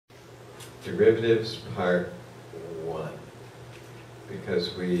derivatives part 1.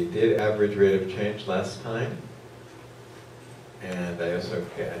 Because we did average rate of change last time. And I also,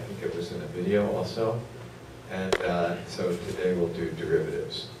 I think it was in a video also. And so today we'll do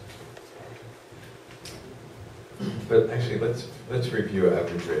derivatives. But actually, let's review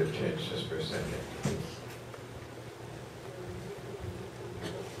average rate of change just for a second.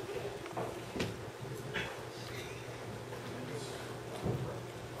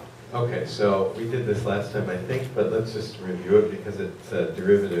 Okay, so we did this last time, I think, but let's just review it because it's,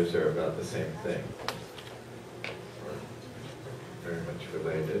 derivatives are about the same thing. Very much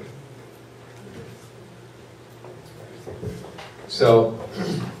related. So,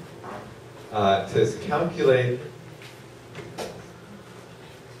 it says calculate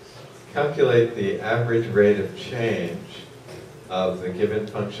the average rate of change of the given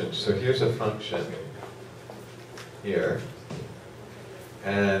function. So here's a function here.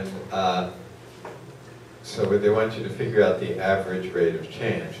 And so they want you to figure out the average rate of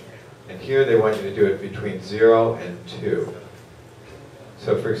change. And here they want you to do it between 0 and 2.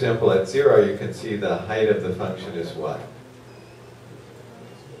 So for example, at 0 you can see the height of the function is what?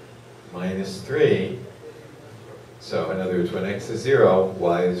 -3. So in other words, when x is 0,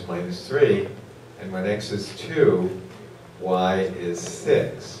 y is -3. And when x is 2, y is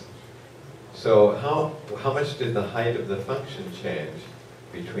 6. So how much did the height of the function change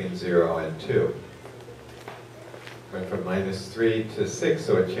between 0 and 2? Went from -3 to 6,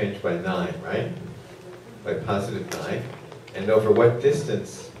 so it changed by 9, right? By positive 9. And over what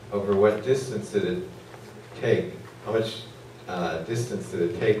distance did it take? How much distance did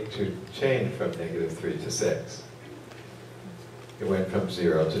it take to change from -3 to 6? It went from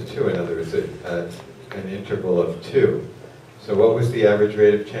 0 to 2, in other words, an interval of 2. So what was the average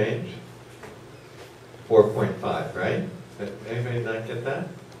rate of change? 4.5, right? Anybody not get that?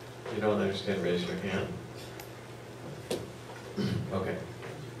 If you don't understand, raise your hand. Okay.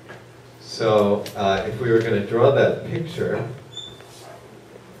 So if we were going to draw that picture,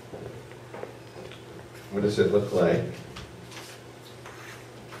 what does it look like?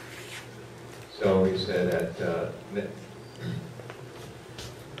 So we said at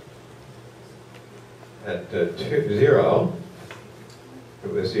 0,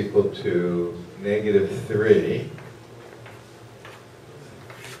 it was equal to -3.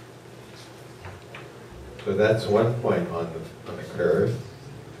 So that's 1 point on the curve.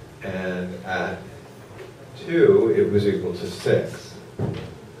 And at 2, it was equal to 6.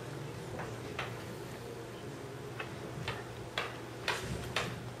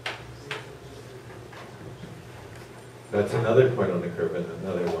 That's another point on the curve, and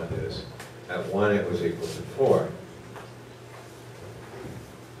another one is at 1, it was equal to 4.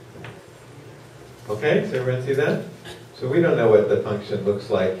 Okay, does everyone see that? So we don't know what the function looks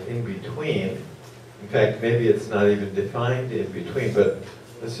like in between. In fact, maybe it's not even defined in between, but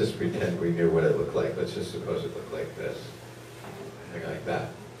let's just pretend we knew what it looked like. Let's just suppose it looked like this. Something like that.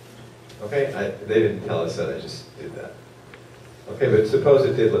 Okay, they didn't tell us that, I just did that. Okay, but suppose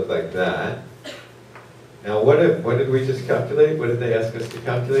it did look like that. Now what did we just calculate? What did they ask us to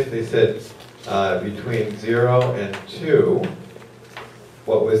calculate? They said between 0 and 2,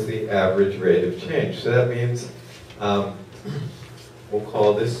 what was the average rate of change? So that means we'll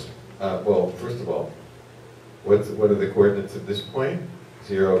call this, well, first of all, what are the coordinates of this point?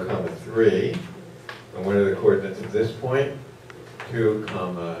 0, 3. And what are the coordinates of this point? 2,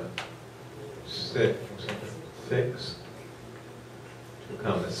 6. 2,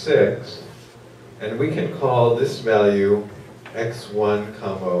 6. And we can call this value x1,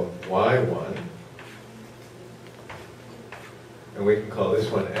 y1. And we can call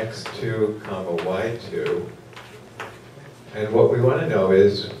this one x2, y2. And what we want to know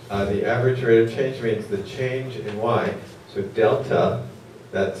is the average rate of change means the change in y. So delta,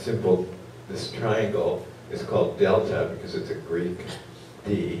 that symbol, this triangle, is called delta because it's a Greek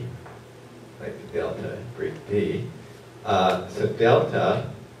D, like delta, Greek D. So delta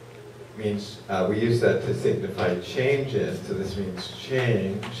means, we use that to signify change in, so this means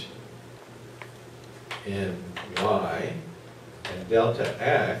change in y. And delta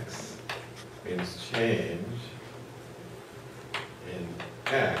x means change in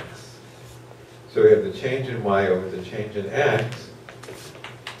x. So we have the change in y over the change in x,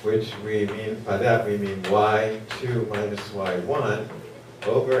 which we mean, by that we mean y2 minus y1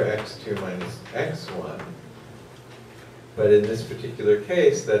 over x2 minus x1. But in this particular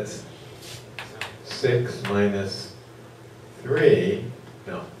case, that's 6 minus 3,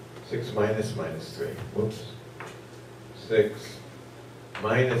 no, 6 minus 3, whoops. 6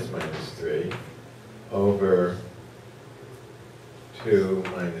 minus 3 over 2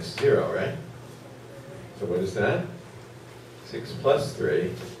 minus 0, right? So what is that? 6 plus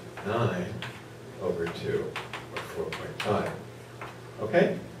 3, 9 over 2, or 4.5.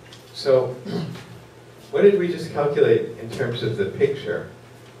 Okay? So what did we just calculate in terms of the picture?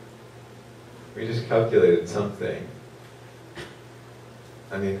 We just calculated something.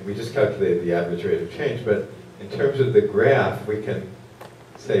 I mean, we just calculated the average rate of change, but in terms of the graph, we can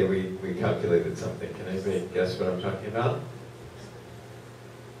say we calculated something. Can anybody guess what I'm talking about?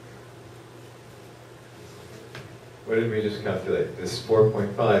 What did we just calculate? This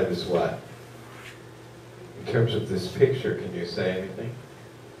 4.5 is what? In terms of this picture, can you say anything?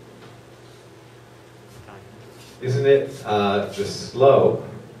 Isn't it the slope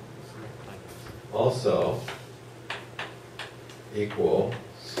also equal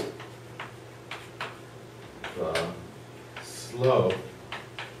the slope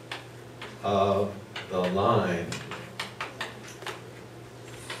of the line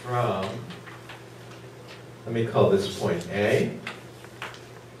from, let me call this point A,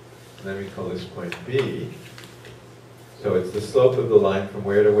 and let me call this point B. So it's the slope of the line from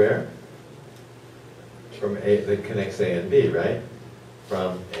where to where? From A, that connects A and B, right?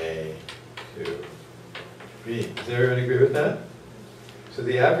 From A to B. Does everyone agree with that? So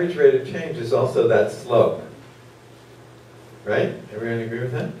the average rate of change is also that slope. Right? Everyone agree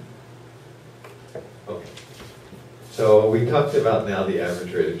with that? Okay. So we talked about now the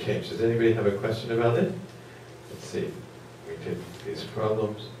average rate of change. Does anybody have a question about it? Let's see. We did these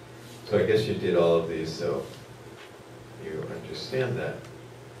problems. So I guess you did all of these, so you understand that.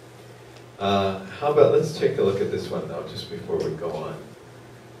 How about, let's take a look at this one though, just before we go on.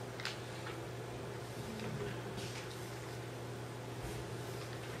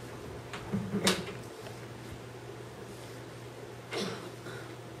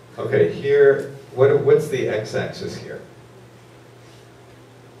 Okay, here, what's the x-axis here?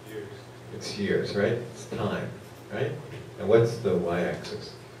 Years. It's years, right? It's time, right? And what's the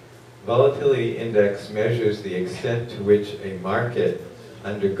y-axis? Volatility index measures the extent to which a market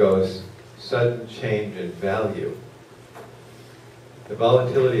undergoes sudden change in value. The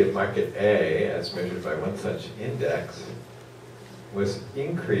volatility of market A, as measured by one such index, was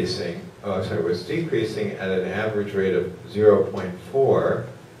decreasing at an average rate of 0.4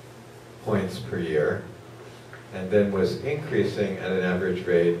 points per year, and then was increasing at an average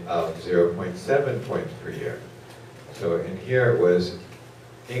rate of 0.7 points per year. So in here it was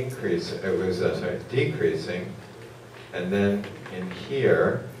decreasing, and then in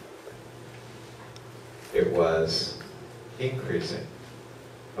here it was increasing.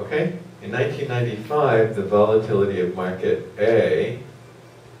 Okay? In 1995, the volatility of market A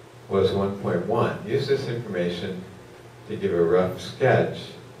was 1.1. Use this information to give a rough sketch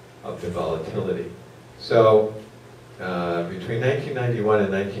of the volatility. So between 1991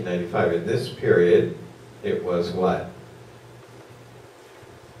 and 1995, in this period, it was what?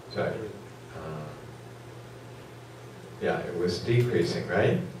 Sorry. Yeah, it was decreasing,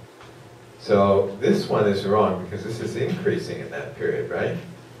 right? So this one is wrong because this is increasing in that period, right?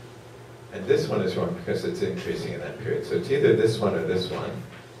 And this one is wrong because it's increasing in that period. So it's either this one or this one.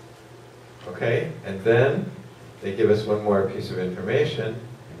 Okay? And then they give us one more piece of information.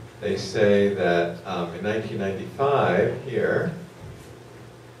 They say that in 1995, here,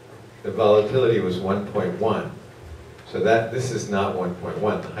 the volatility was 1.1. So this is not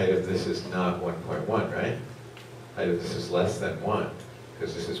 1.1. The height of this is not 1.1, right? Height of this is less than 1,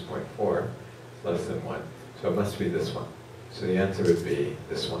 because this is 0.4, less than 1. So it must be this one. So the answer would be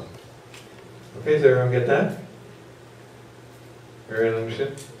this one. Okay, does everyone get that? Everyone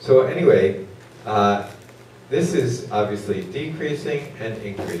understand? So anyway, this is obviously decreasing and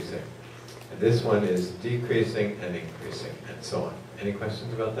increasing. And this one is decreasing and increasing, and so on. Any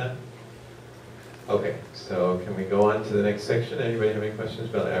questions about that? Okay, so can we go on to the next section? Anybody have any questions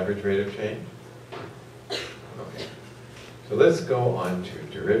about average rate of change? Okay. So let's go on to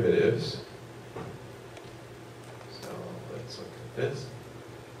derivatives. So let's look at this.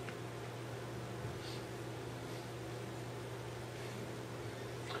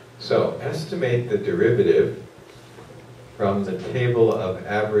 So estimate the derivative from the table of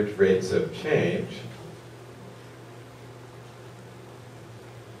average rates of change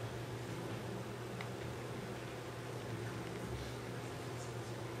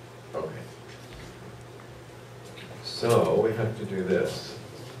So we have to do this.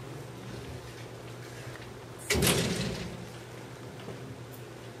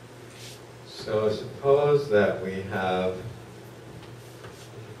 So suppose that we have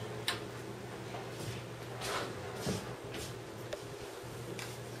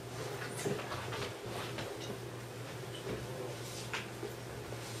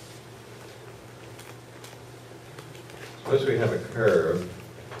Suppose we have a curve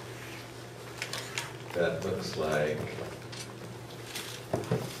that looks like,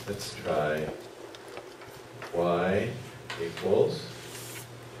 let's try y equals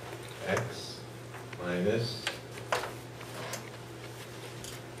x minus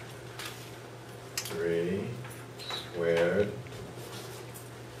 3 squared.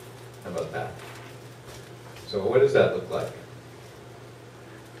 How about that? So what does that look like?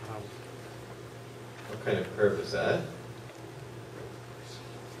 What kind of curve is that?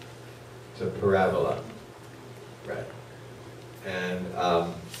 It's a parabola, right? And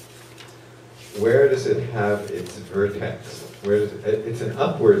where does it have its vertex? Where does it's an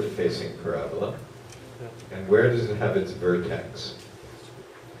upward-facing parabola. And where does it have its vertex?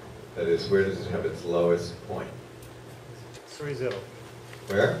 That is, where does it have its lowest point? 3, 0.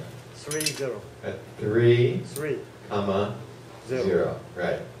 Where? 3, 0. At 3, 3, comma, 0. 0.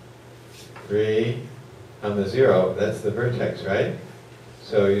 Right. 3, comma, 0, that's the vertex, right?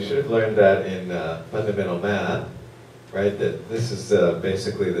 So you should have learned that in fundamental math, right? That this is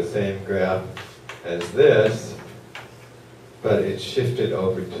basically the same graph as this, but it's shifted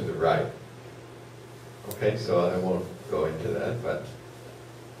over to the right. Okay, so I won't go into that, but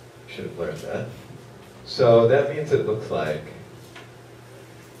you should have learned that. So that means it looks like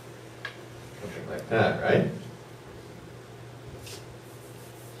something like that, right?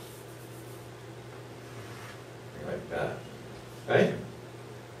 Something like that, right?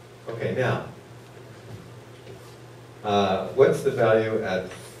 Okay, now, what's the value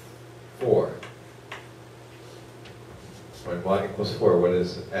at 4? When y equals 4, what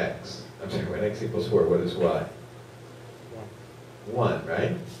is x? I'm sorry, when x equals 4, what is y? 1,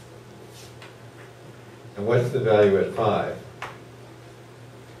 right? And what's the value at 5?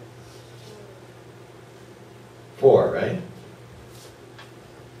 4, right?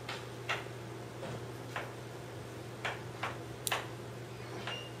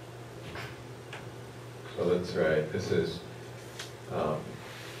 So let's write, this is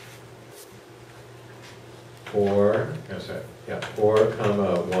 4, no, sorry, yeah, 4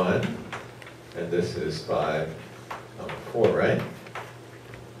 comma 1, and this is 5 comma 4, right?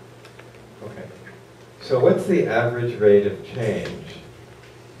 Okay. So what's the average rate of change?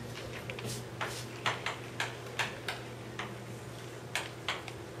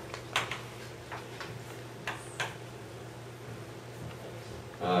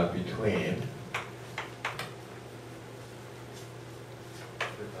 Between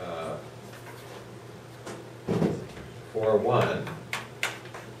 4, 1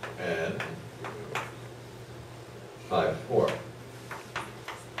 and 5, 4.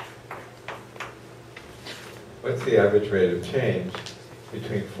 What's the average rate of change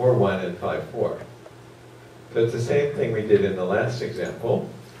between 4, 1 and 5, 4? So it's the same thing we did in the last example.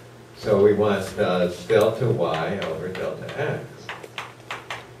 So we want delta y over delta x.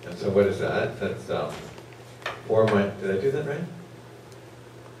 And so what is that? That's 4 minus, did I do that right?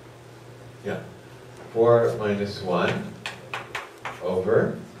 Yeah. 4 minus 1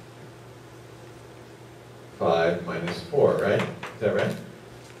 over 5 minus 4, right? Is that right?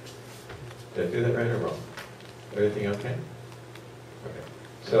 Did I do that right or wrong? Everything okay? Okay.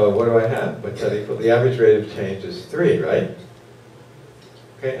 So what do I have? What's that equal? The average rate of change is 3, right?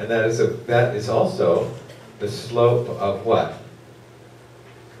 Okay, and that is also the slope of what?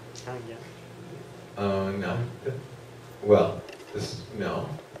 No. Well, no.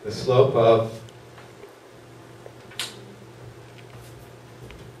 The slope of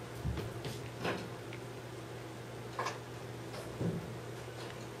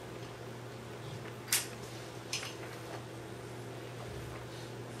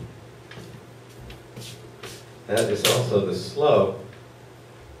that is also the slope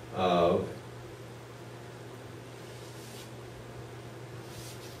of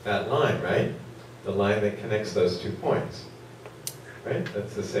that line, right? The line that connects those 2 points. Right?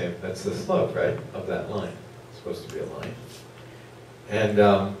 That's the same, that's the slope, right, of that line. It's supposed to be a line. And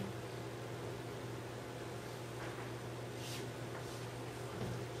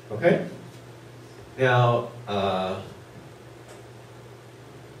okay? Now, okay.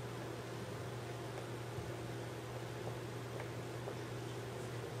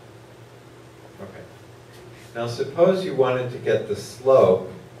 Now suppose you wanted to get the slope.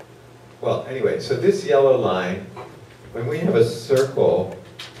 Well, anyway, so this yellow line, when we have a circle,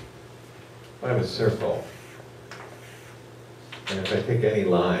 and if I pick any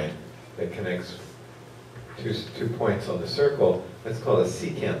line that connects two points on the circle, that's called a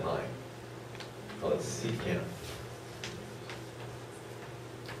secant line. Call it secant.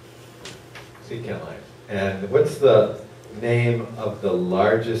 Secant line. And what's the name of the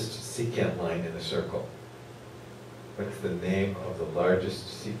largest secant line in a circle? What's the name of the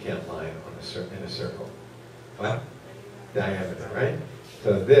largest secant line on in a circle? What? Diameter, right?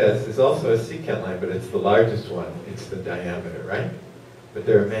 So this is also a secant line, but it's the largest one. It's the diameter, right? But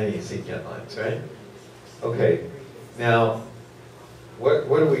there are many secant lines, right? Okay, now, what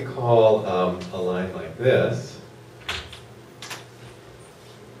do we call a line like this?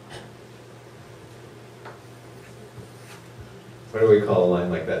 What do we call a line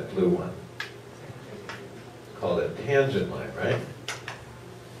like that blue one? Called a tangent line, right?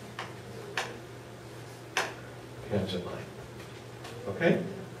 Tangent line. Okay?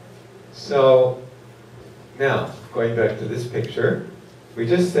 So, now, going back to this picture, we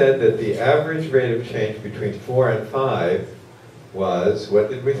just said that the average rate of change between 4 and 5 was, what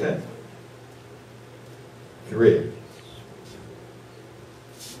did we say? 3.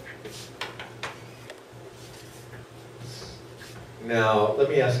 Now, let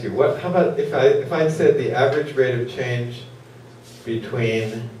me ask you, how about if I said the average rate of change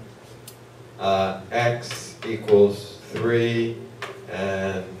between x equals 3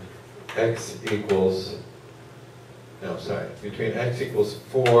 and x equals, no, sorry, between x equals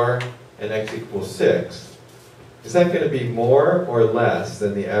 4 and x equals 6, is that going to be more or less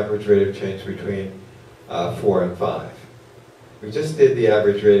than the average rate of change between 4 and 5? We just did the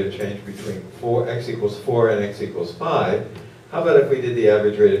average rate of change between x equals 4 and x equals 5. How about if we did the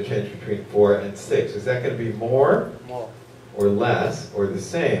average rate of change between 4 and 6? Is that going to be more? More. Or less, or the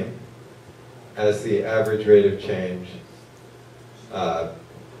same, as the average rate of change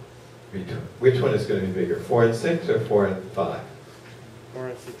which one is going to be bigger, 4 and 6 or 4 and 5? 4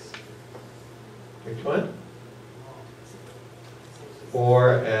 and 6. Which one?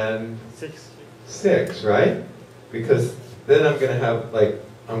 4 and 6, right? Because then I'm going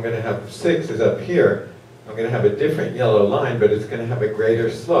to have 6 is up here. I'm going to have a different yellow line, but it's going to have a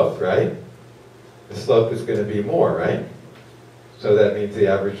greater slope, right? The slope is going to be more, right? So that means the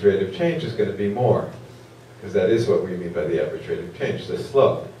average rate of change is going to be more, because that is what we mean by the average rate of change, the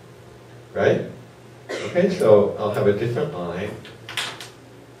slope, right? Okay, so I'll have a different line,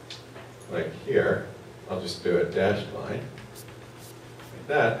 like here. I'll just do a dashed line, like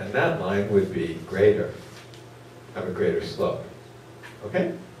that, and that line would be greater, have a greater slope,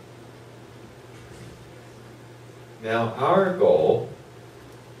 okay? Now, our goal,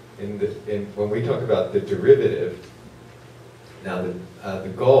 when we talk about the derivative, now the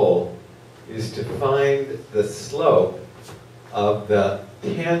goal is to find the slope of the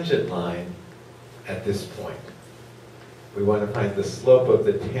tangent line at this point. We want to find the slope of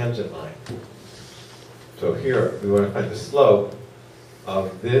the tangent line. So here, we want to find the slope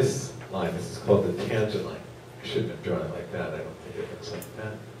of this line. This is called the tangent line. I shouldn't have drawn it like that. I don't think it looks like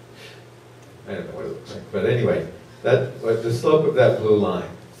that. I don't know what it looks like. But anyway, the slope of that blue line.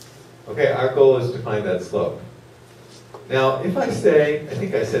 Okay, our goal is to find that slope. Now, if I say,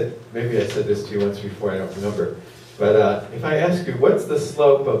 maybe I said this to you once before, I don't remember, but if I ask you, what's the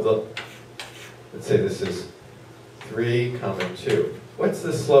slope of the, let's say this is 3, 2. What's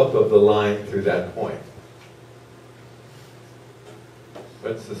the slope of the line through that point?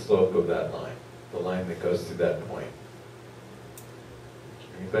 What's the slope of that line? The line that goes through that point?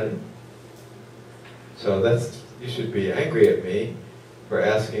 Anybody? So you should be angry at me for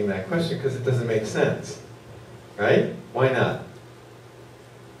asking that question because it doesn't make sense. Right? Why not?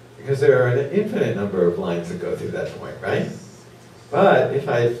 Because there are an infinite number of lines that go through that point, right? But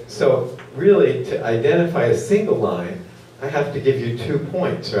so really to identify a single line, I have to give you 2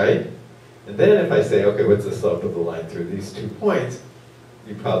 points, right? And then if I say, okay, what's the slope of the line through these 2 points,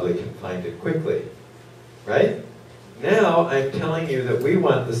 you probably can find it quickly, right? Now I'm telling you that we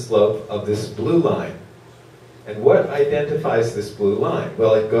want the slope of this blue line. And what identifies this blue line?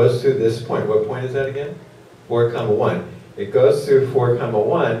 Well, it goes through this point. What point is that again? 4, 1. It goes through 4,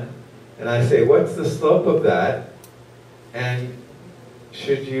 1, and I say, what's the slope of that? And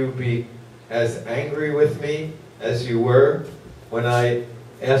should you be as angry with me as you were when I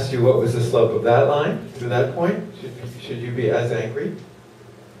asked you what was the slope of that line through that point? Should you be as angry?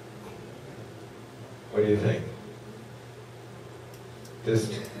 What do you think?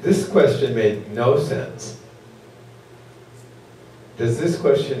 This question made no sense. Does this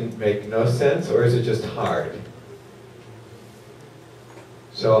question make no sense, or is it just hard?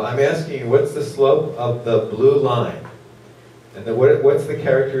 So I'm asking you, what's the slope of the blue line? And what's the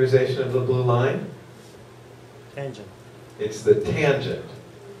characterization of the blue line? Tangent. It's the tangent.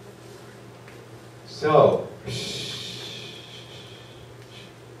 So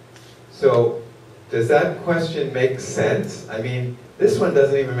does that question make sense? I mean, this one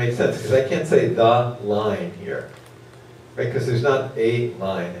doesn't even make sense, because I can't say the line here. right? Because there's not a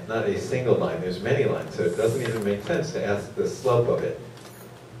line, not a single line, there's many lines, so it doesn't even make sense to ask the slope of it.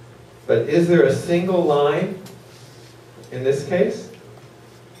 But is there a single line in this case?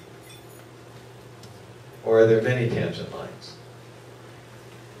 Or are there many tangent lines?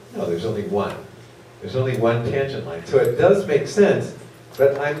 No, there's only one. There's only one tangent line. So it does make sense,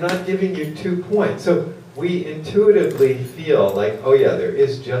 but I'm not giving you 2 points. So we intuitively feel like, oh yeah, there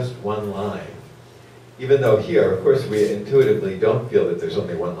is just one line. Even though here, of course, we intuitively don't feel that there's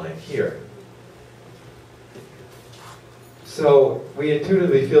only one line here. So we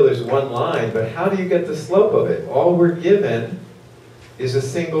intuitively feel there's one line, but how do you get the slope of it? All we're given is a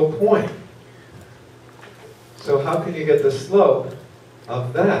single point. So how can you get the slope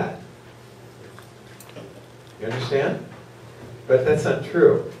of that? You understand? But that's not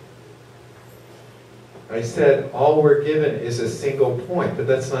true. I said all we're given is a single point, but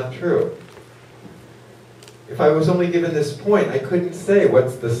that's not true. If I was only given this point, I couldn't say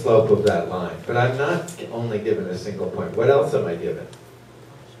what's the slope of that line. But I'm not only given a single point. What else am I given?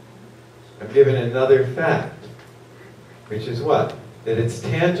 I'm given another fact, which is what? That it's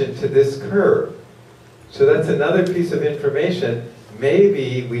tangent to this curve. So that's another piece of information.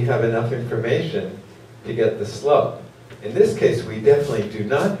 Maybe we have enough information to get the slope. In this case, we definitely do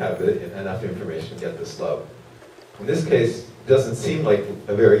not have enough information to get the slope. In this case, it doesn't seem like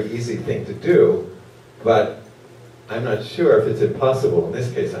a very easy thing to do, but I'm not sure if it's impossible. In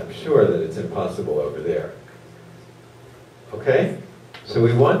this case, I'm sure that it's impossible over there. Okay? So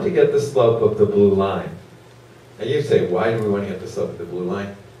we want to get the slope of the blue line. Now you say, why do we want to get the slope of the blue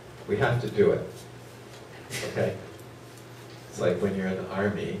line? We have to do it. Okay? It's like when you're in the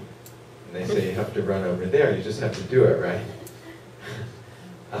army, and they say you have to run over there, you just have to do it, right?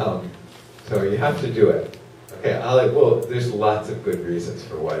 So you have to do it. Okay, well, there's lots of good reasons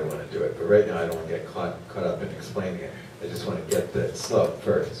for why I want to do it, but right now I don't want to get caught up in explaining it. I just want to get the slope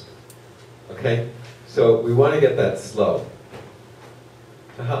first. Okay? So we want to get that slope.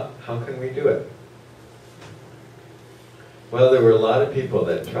 So how can we do it? Well, there were a lot of people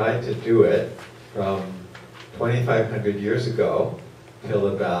that tried to do it from 2,500 years ago till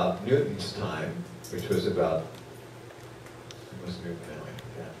about Newton's time, which was about, when was Newton anyway?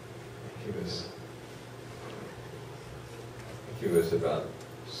 Yeah, he was about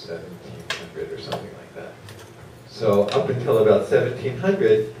 1700 or something like that. So up until about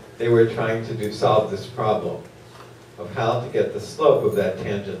 1700, they were trying to solve this problem of how to get the slope of that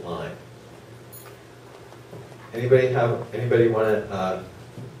tangent line. Anybody want to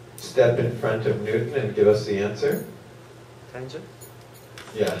step in front of Newton and give us the answer? Tangent?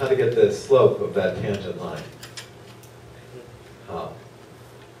 Yeah, how to get the slope of that tangent line. How?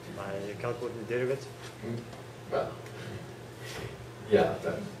 By calculating the derivative. Well, yeah,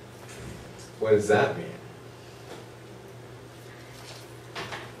 but what does that mean?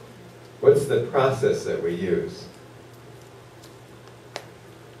 What's the process that we use?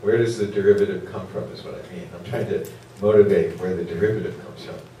 Where does the derivative come from is what I mean. I'm trying to motivate where the derivative comes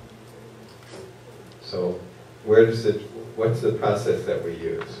from. So what's the process that we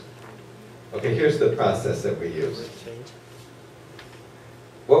use? Okay, here's the process that we use.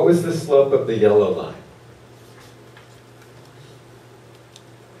 What was the slope of the yellow line?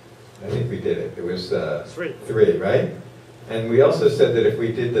 I think we did it. It was 3, right? And we also said that if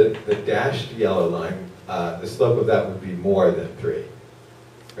we did the dashed yellow line, the slope of that would be more than 3.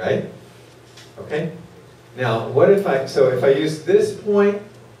 Right? Okay? Now, if I use this point,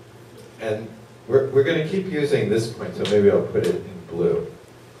 and we're going to keep using this point, so maybe I'll put it in blue.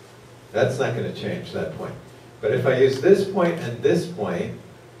 That's not going to change, that point. But if I use this point and this point,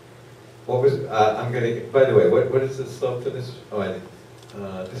 by the way, what is the slope for this? Oh, I didn't.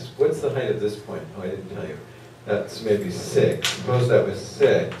 What's the height of this point? Oh, I didn't tell you. That's maybe 6. Suppose that was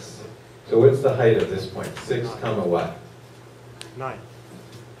 6. So what's the height of this point? 6 comma what? 9.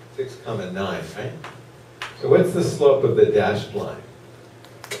 6 comma 9, right? So what's the slope of the dashed line?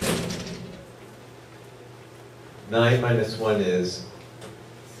 9 minus 1 is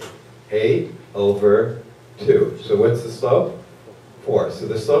 8 over 2. So what's the slope? 4. So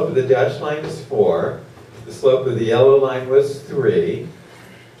the slope of the dashed line is 4. The slope of the yellow line was 3.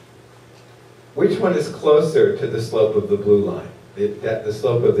 Which one is closer to the slope of the blue line? The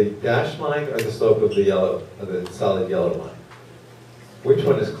slope of the dashed line or the slope of the solid yellow line? Which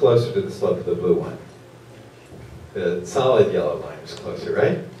one is closer to the slope of the blue one? The solid yellow line is closer,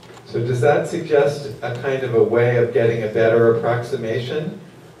 right? So does that suggest a kind of a way of getting a better approximation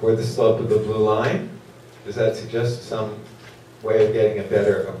for the slope of the blue line? Does that suggest some way of getting a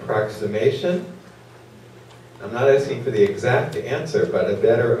better approximation? I'm not asking for the exact answer, but a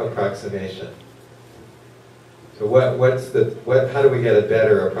better approximation. So So how do we get a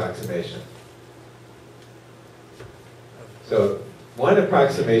better approximation? So one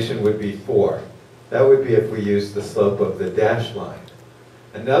approximation would be 4. That would be if we use the slope of the dashed line.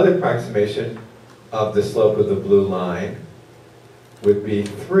 Another approximation of the slope of the blue line would be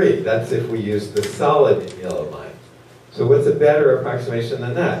 3. That's if we use the solid yellow line. So what's a better approximation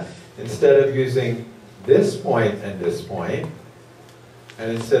than that? Instead of using this point and this point,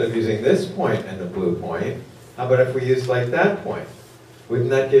 and instead of using this point and the blue point, how about if we use like that point? Wouldn't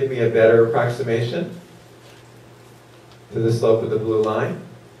that give me a better approximation to the slope of the blue line?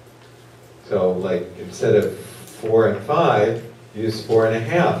 So like instead of 4 and 5, use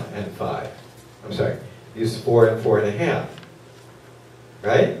 4.5 and 5. I'm sorry, use 4 and 4.5.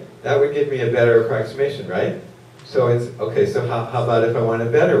 Right? That would give me a better approximation, right? So it's, okay, so how about if I want a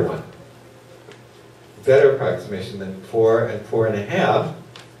better one? Better approximation than 4 and 4.5,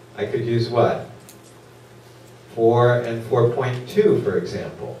 I could use what? 4 and 4.2, for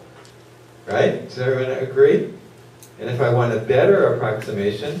example. Right? Does everyone agree? And if I want a better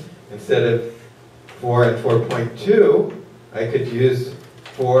approximation, instead of 4 and 4.2, I could use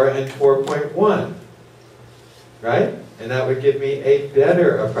 4 and 4.1. Right? And that would give me a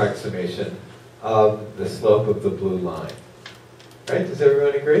better approximation of the slope of the blue line. Right? Does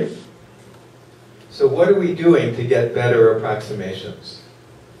everyone agree? So what are we doing to get better approximations?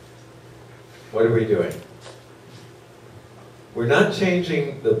 What are we doing? We're not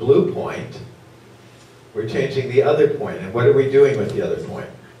changing the blue point. We're changing the other point. And what are we doing with the other point?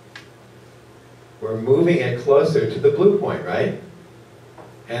 We're moving it closer to the blue point, right?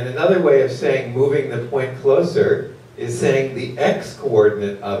 And another way of saying moving the point closer is saying the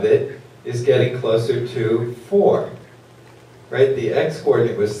x-coordinate of it is getting closer to 4. Right? The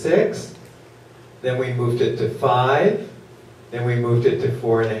x-coordinate was 6. Then we moved it to 5. Then we moved it to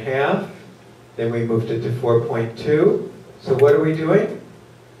 4.5. Then we moved it to 4.2. So what are we doing?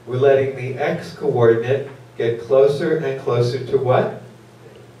 We're letting the x-coordinate get closer and closer to what?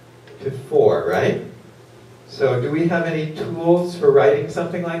 To 4, right? So do we have any tools for writing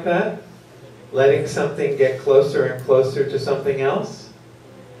something like that? Letting something get closer and closer to something else?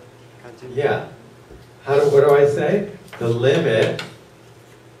 Yeah. What do I say? The limit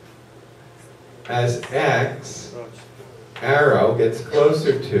as x arrow gets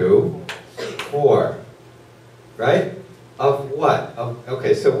closer to 4. Right? Of what?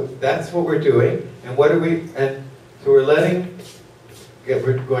 Okay, so that's what we're doing. And what are we, and so we're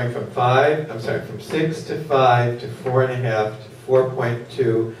we're going from 6 to 5 to 4.5 to 4.2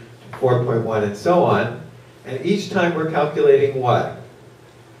 to 4.1 and so on. And each time we're calculating what?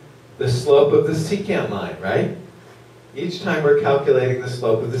 The slope of the secant line, right? Each time we're calculating the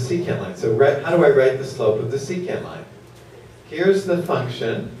slope of the secant line. So how do I write the slope of the secant line? Here's the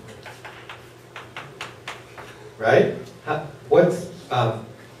function, right?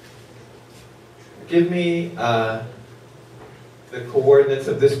 Give me the coordinates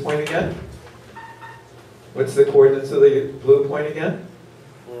of this point again. What's the coordinates of the blue point again?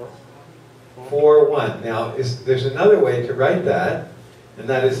 4, 1. Now, there's another way to write that, and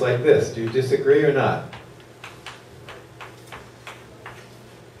that is like this. Do you disagree or not?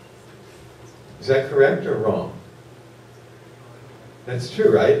 Is that correct or wrong? That's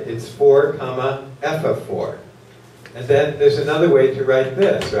true, right? It's 4, comma, f of 4. And then there's another way to write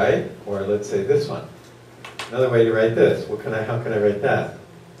this, right? Or let's say this one. Another way to write this. How can I write that?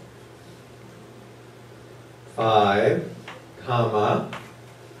 5, comma,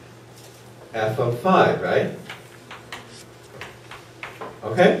 f of 5, right?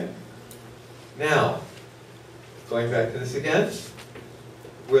 Okay? Now, going back to this again,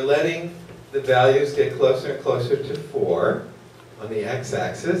 we're letting the values get closer and closer to 4 on the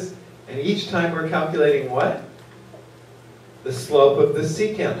x-axis, and each time we're calculating what? The slope of the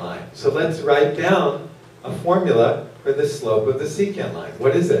secant line. So let's write down a formula for the slope of the secant line.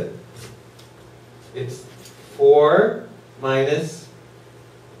 What is it? It's 4 minus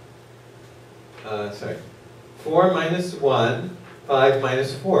 1, 5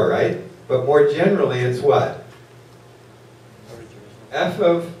 minus 4, right? But more generally, it's what?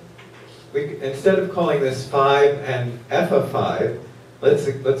 Instead of calling this 5 and f of 5,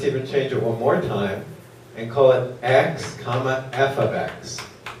 let's even change it one more time and call it x, comma, f of x.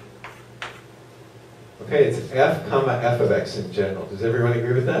 Okay, it's f, comma, f of x in general. Does everyone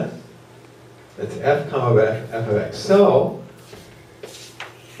agree with that? It's f, comma, f of x. So,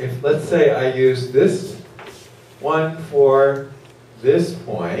 if let's say I use this one for this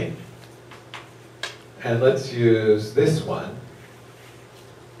point, and let's use this one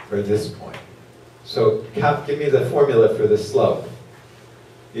for this point. So give me the formula for the slope.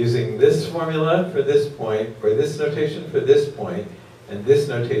 using this formula for this point, or this notation for this point, and this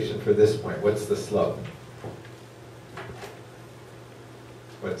notation for this point. What's the slope?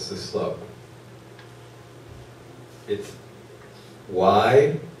 What's the slope? It's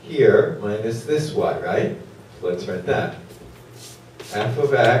y here minus this y, right? So let's write that. F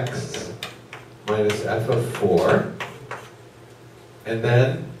of x minus f of 4. And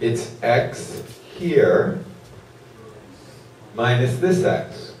then it's x here minus this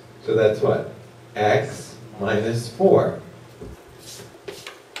x. So that's what? X minus 4.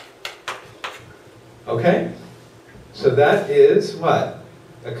 Okay? So that is what?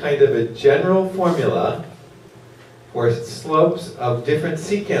 A kind of a general formula for slopes of different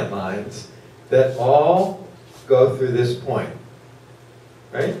secant lines that all go through this point.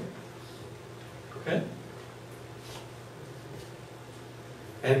 Right? Okay?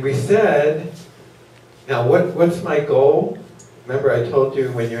 And we said, now what's my goal? Remember I told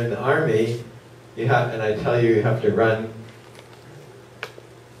you when you're in the army, you have, and I tell you have to run,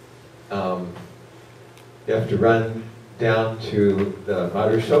 down to the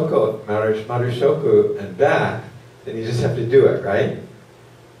Marushoko and back, then you just have to do it, right?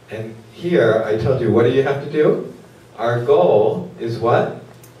 And here I told you, what do you have to do? Our goal is what?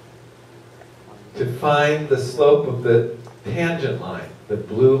 To find the slope of the tangent line, the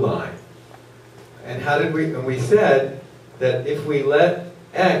blue line. And how did we, and we said that if we let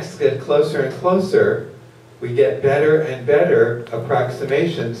x get closer and closer, we get better and better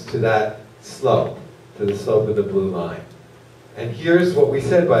approximations to that slope, to the slope of the blue line. And here's what we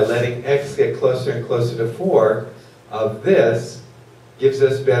said, by letting x get closer and closer to 4 of this gives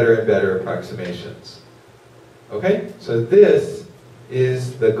us better and better approximations. Okay? So this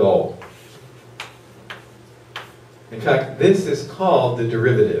is the goal. In fact, this is called the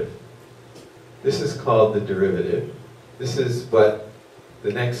derivative. This is called the derivative. This is what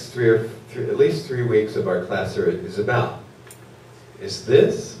the next at least 3 weeks of our class is about. Is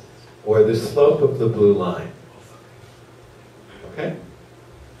this, or the slope of the blue line. Okay?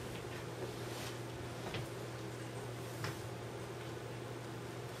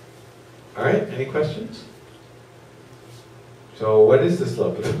 All right, any questions? So what is the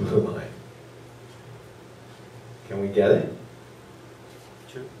slope of the blue line? Can we get it?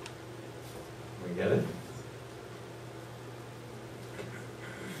 Two. Can we get it?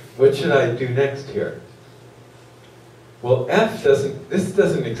 What should I do next here? Well, this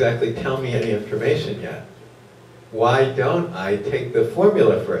doesn't exactly tell me any information yet. Why don't I take the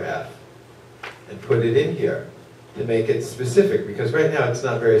formula for f and put it in here to make it specific? Because right now it's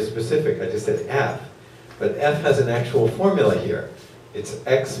not very specific. I just said f. But f has an actual formula here. It's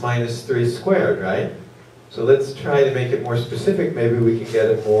x minus 3 squared, right? So let's try to make it more specific. Maybe we can get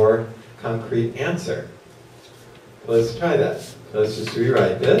a more concrete answer. So let's try that. So let's just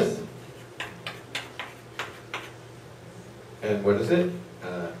rewrite this. And what is it?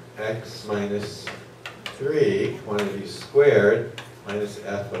 X minus 3 quantity squared minus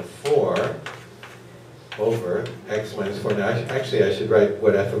f of 4 over x minus 4. Now, actually, I should write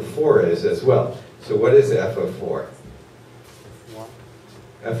what f of 4 is as well. So what is f of 4? 1.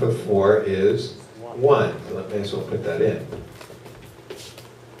 F of 4 is 1. So let me as well put that in.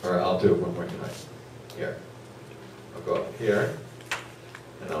 Or I'll do it one more time. Here. I'll go up here,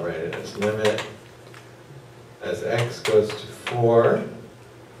 and I'll write it as limit as x goes to 4,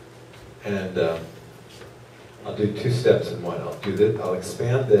 and I'll do 2 steps in one. I'll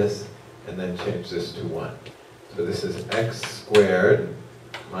expand this and then change this to 1. So this is x squared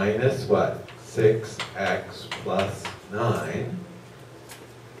minus what? 6x plus 9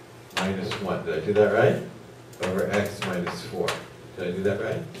 minus 1. Did I do that right? Over x minus 4. Did I do that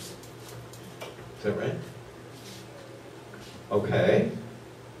right? Is that right? Okay.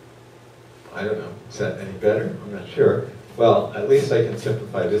 I don't know. Is that any better? I'm not sure. Well, at least I can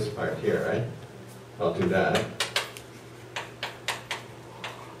simplify this part here, right? I'll do that.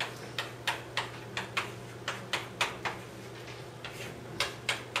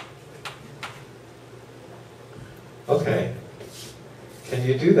 Okay. Can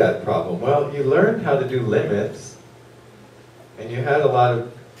you do that problem? Well, you learned how to do limits, and you had a lot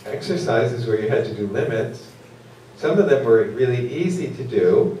of exercises where you had to do limits. Some of them were really easy to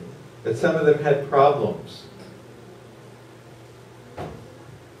do, but some of them had problems.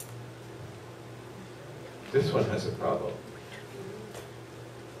 This one has a problem.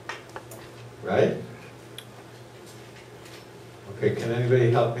 Right? Okay, can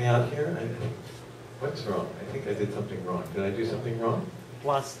anybody help me out here? What's wrong? I think I did something wrong. Did I do something wrong?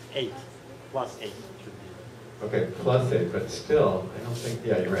 Plus 8. Plus 8 should be. Okay, plus 8, but still, I don't think,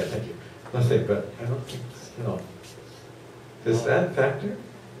 yeah, you're right, thank you. Plus 8, but I don't think still. Does that factor?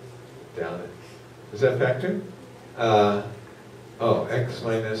 down it. Does that factor? Oh, x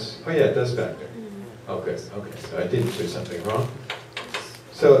minus, oh yeah, it does factor. Oh, good, okay, so I didn't do something wrong.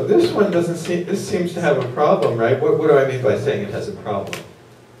 So this one doesn't seem, this seems to have a problem, right? What do I mean by saying it has a problem?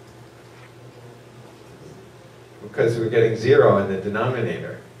 Because we're getting 0 in the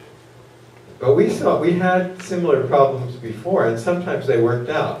denominator. But we had similar problems before, and sometimes they worked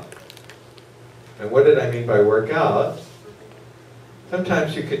out. And what did I mean by work out?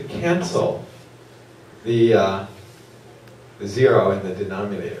 Sometimes you could cancel the 0 in the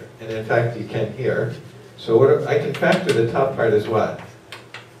denominator. And in fact, you can here. So what I can factor the top part as what?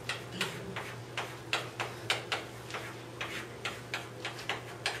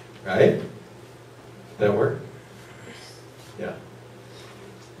 Right? Does that work? Yeah.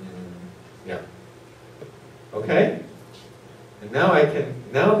 Yeah. Okay? And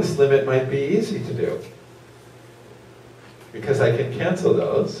now this limit might be easy to do. Because I can cancel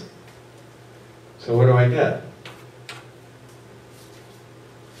those. So what do I get?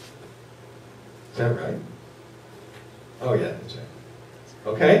 Is that right? Oh yeah, that's right.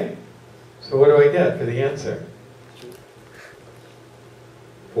 Okay? So what do I get for the answer?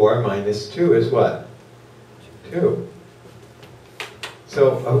 4 minus 2 is what? 2.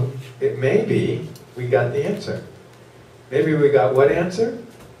 So it may be we got the answer. Maybe we got what answer?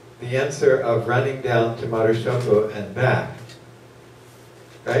 The answer of running down to Marushoko and back.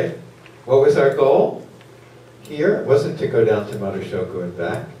 Right? What was our goal? Here, it wasn't to go down to Marushoko and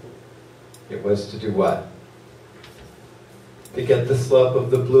back. It was to do what? To get the slope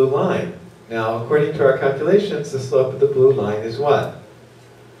of the blue line. Now, according to our calculations, the slope of the blue line is what?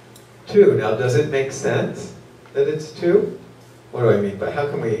 2. Now, does it make sense that it's 2? What do I mean by, how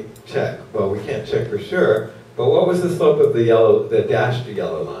can we check? Well, we can't check for sure, but what was the slope of the dashed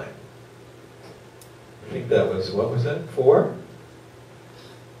yellow line? I think that was, what was that, 4?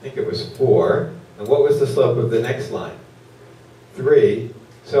 I think it was 4. And what was the slope of the next line? 3.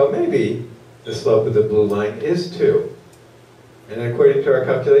 So maybe the slope of the blue line is 2. And according to our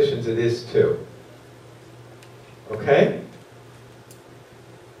calculations, it is 2. Okay?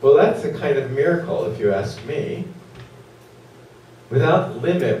 Well, that's a kind of miracle, if you ask me. Without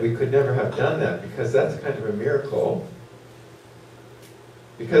limit, we could never have done that, because that's kind of a miracle.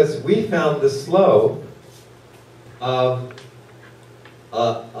 Because we found the slope of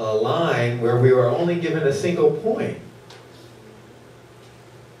a line where we were only given a single point.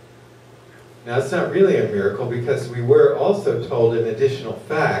 Now, it's not really a miracle, because we were also told an additional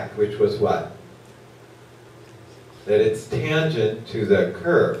fact, which was what? That it's tangent to the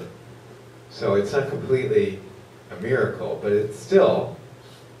curve. So it's not completely a miracle, but it's still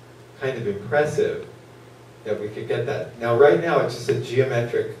kind of impressive that we could get that. Now, right now, it's just a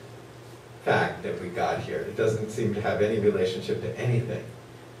geometric fact that we got here. It doesn't seem to have any relationship to anything.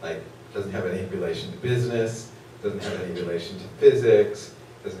 Like, it doesn't have any relation to business, doesn't have any relation to physics,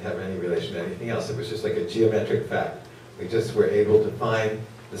 doesn't have any relation to anything else. It was just like a geometric fact. We just were able to find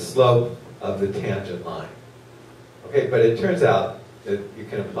the slope of the tangent line. Okay, but it turns out that you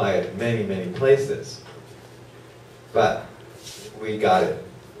can apply it many, many places. But we got it.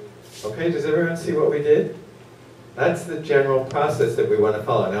 Okay, does everyone see what we did? That's the general process that we want to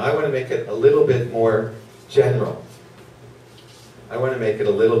follow. Now I want to make it a little bit more general. I want to make it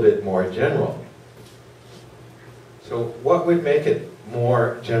a little bit more general. So what would make it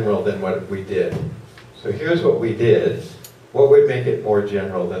more general than what we did? So here's what we did. What would make it more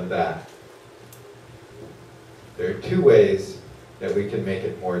general than that? There are 2 ways that we can make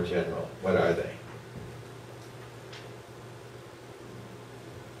it more general. What are they?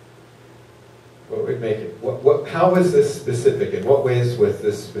 What would make it, how was this specific? In what ways was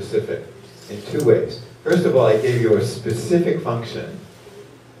this specific? In 2 ways. First of all, I gave you a specific function.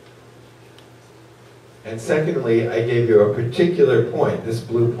 And secondly, I gave you a particular point, this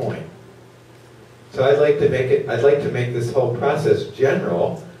blue point. So I'd like to make this whole process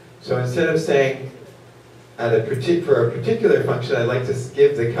general. So instead of saying for a particular function, I'd like to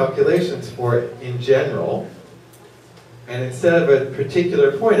give the calculations for it in general. And instead of a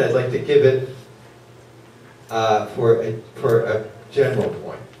particular point, I'd like to give it for a general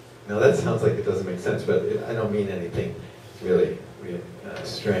point. Now that sounds like it doesn't make sense, but I don't mean anything really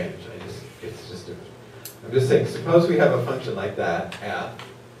strange. I'm just saying, suppose we have a function like that, f.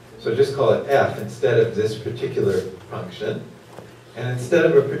 So just call it f instead of this particular function. And instead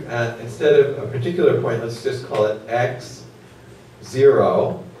of a particular point, let's just call it x0.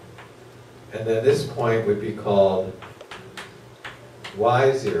 And then this point would be called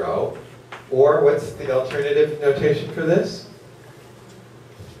y0. Or what's the alternative notation for this?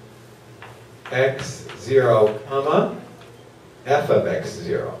 x0, comma, f of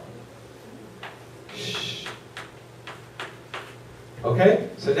x0. Okay,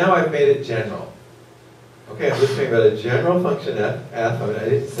 so now I've made it general. Okay, I'm just talking about a general function f, I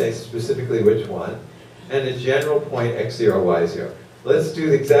didn't say specifically which one, and a general point x0, y0. Let's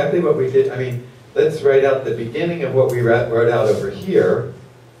do exactly what we did. I mean, let's write out the beginning of what we wrote out over here.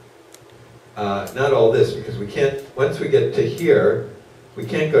 Not all this, because we can't, once we get to here, we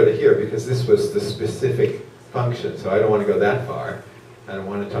can't go to here because this was the specific function, so I don't want to go that far. I don't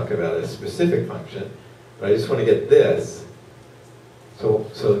want to talk about a specific function, but I just want to get this.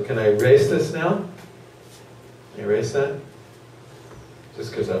 So can I erase this now? Can I erase that? Just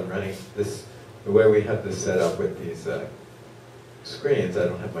because I'm running this, the way we have this set up with these screens, I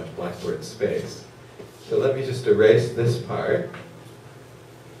don't have much Blackboard space. So let me just erase this part.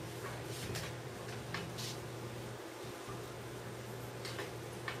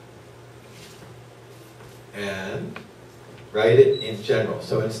 And write it in general.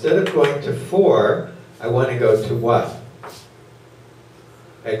 So instead of going to 4, I want to go to what?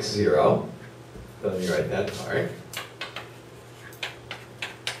 x0. So let me write that part.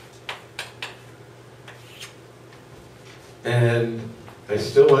 And I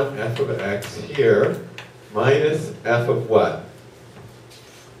still want f of x here minus f of what?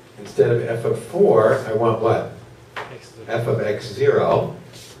 Instead of f of 4, I want what? F of x0.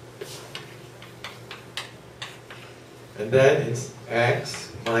 And then it's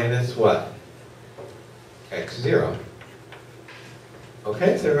x minus what? x0.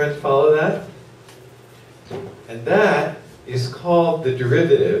 Okay, so everyone follow that? And that is called the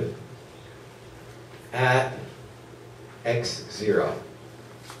derivative at x0.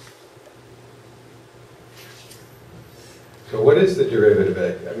 So what is the derivative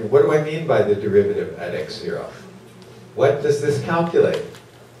at, I mean, what do I mean by the derivative at x0? What does this calculate?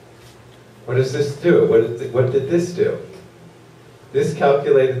 What does this do? What did this do? This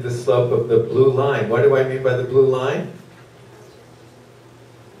calculated the slope of the blue line. What do I mean by the blue line?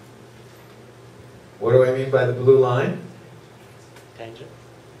 What do I mean by the blue line? Tangent.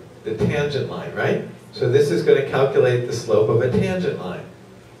 The tangent line, right? So this is going to calculate the slope of a tangent line.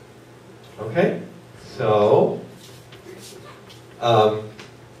 Okay? So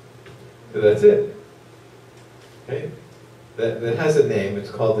that's it. Okay? That has a name, it's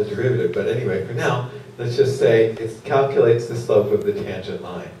called the derivative, but anyway, for now, let's just say it calculates the slope of the tangent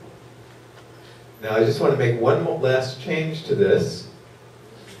line. Now I just want to make one more last change to this.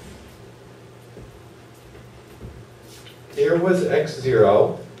 Here was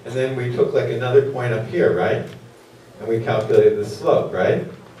x0, and then we took like another point up here, right? And we calculated the slope, right?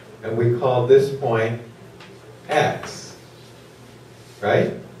 And we called this point x,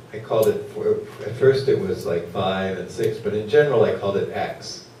 right? I called it, at first it was like 5 and 6, but in general I called it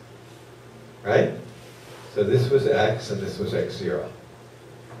x, right? So this was x and this was x0.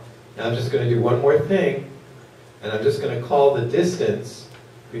 Now I'm just going to do one more thing, and I'm just going to call the distance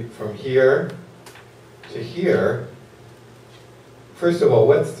from here to here. First of all,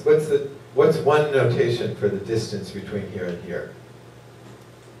 what's one notation for the distance between here and here?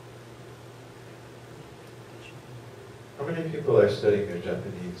 How many people are studying their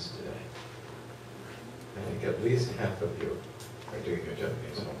Japanese today? I think at least half of you are doing your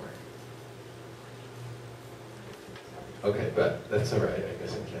Japanese homework. Okay, but that's all right. I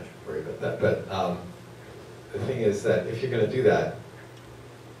guess I can't worry about that. But the thing is that if you're going to do that,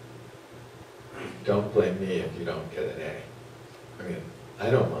 don't blame me if you don't get an A. I mean,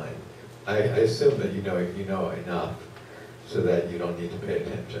 I don't mind. I assume that you know enough so that you don't need to pay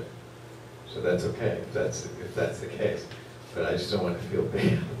attention. So that's okay if that's the case. But I just don't want to feel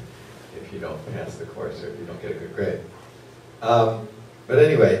bad if you don't pass the course or if you don't get a good grade. But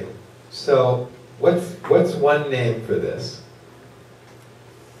anyway, so what's one name for this?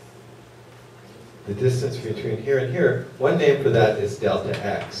 The distance between here and here, one name for that is delta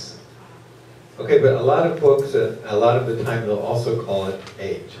x. Okay, but a lot of books, a lot of the time they'll also call it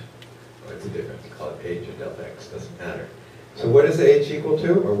h. What's the difference? Call it h or delta x, doesn't matter. So what is h equal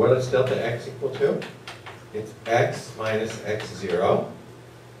to, or what is delta x equal to? It's x minus x0.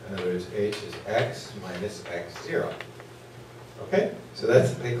 In other words, h is x minus x0. Okay? So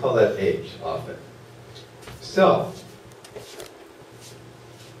they call that h often. So,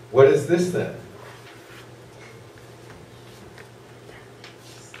 what is this then?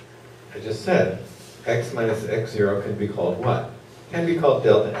 I just said, x minus x0 can be called what? Can be called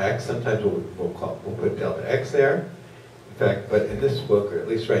delta x. Sometimes we'll put delta x there. In fact, but in this book, or at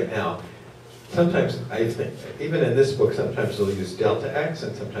least right now, sometimes I think, even in this book, sometimes they'll use delta x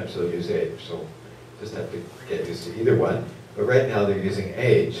and sometimes they'll use h. So just have to get used to either one. But right now they're using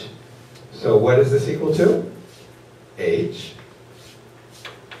h. So what is this equal to? H.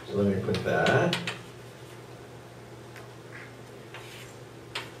 So let me put that.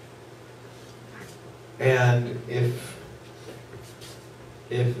 And if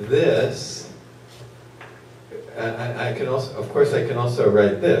this, I can also, of course I can also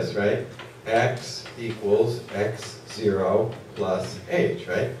write this, right? X equals x0 plus h,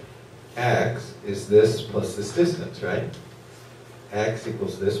 right? X is this plus this distance, right? X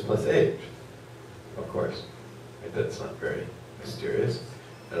equals this plus h, of course. Right? That's not very mysterious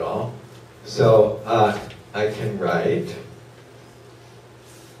at all. So I can write,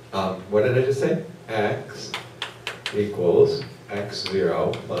 what did I just say? X equals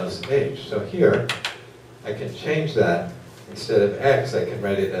x0 plus h. So here, I can change that. Instead of x, I can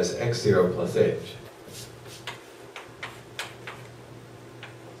write it as x0 plus h.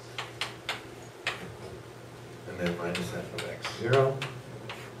 And then minus f of x0.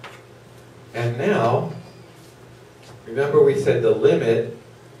 And now, remember we said the limit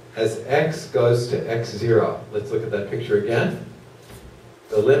as x goes to x0. Let's look at that picture again.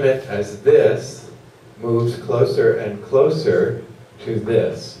 The limit as this moves closer and closer to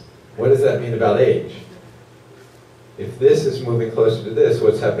this. What does that mean about h? If this is moving closer to this,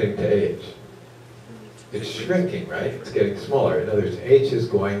 what's happening to h? It's shrinking, right? It's getting smaller. In other words, h is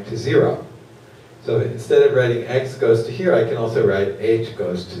going to 0. So instead of writing x goes to here, I can also write h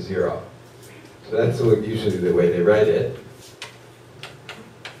goes to 0. So that's usually the way they write it.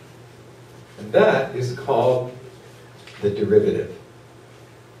 And that is called the derivative.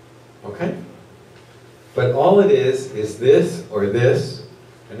 Okay? But all it is this or this.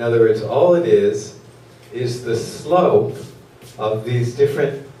 In other words, all it is the slope of these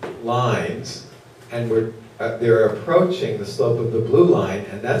different lines, and they're approaching the slope of the blue line,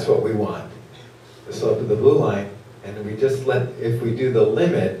 and that's what we want. The slope of the blue line, and we just if we do the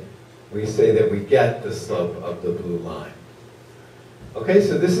limit, we say that we get the slope of the blue line. Okay,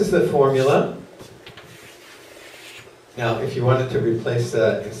 so this is the formula. Now, if you wanted to replace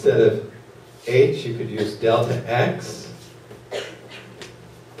that, instead of h, you could use delta x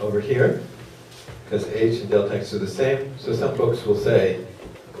over here, because h and delta x are the same. So some books will say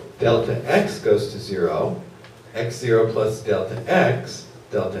delta x goes to 0, x0 plus delta x,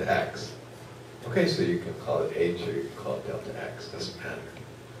 delta x. Okay, so you can call it h or you can call it delta x, doesn't matter.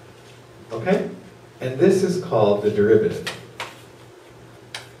 Okay? And this is called the derivative.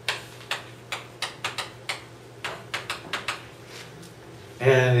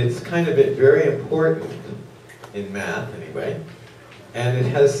 And it's kind of very important in math anyway. And it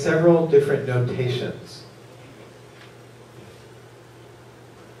has several different notations.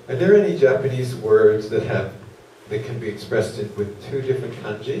 Are there any Japanese words that can be expressed with two different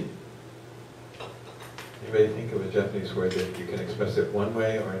kanji? Anybody think of a Japanese word that you can express it one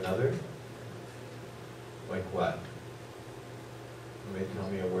way or another? Like what? Anybody tell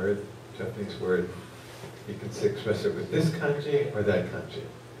me a word, Japanese word, you can express it with this kanji or that kanji?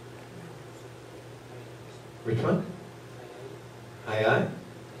 Which one? Ai?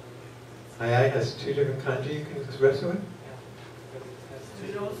 Ai has two different kanji you can express it with?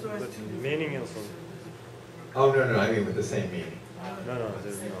 It also has two Meaning also. Oh, no, I mean with the same meaning. No,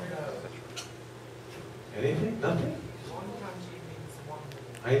 there's no. Anything? Nothing? One kanji means one.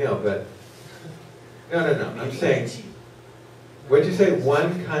 I know, but... No. I'm saying... What'd you say?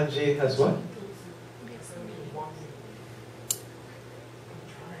 One kanji has what?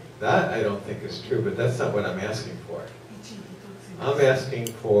 That I don't think is true, but that's not what I'm asking for. I'm asking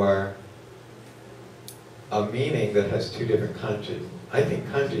for a meaning that has two different kanji. I think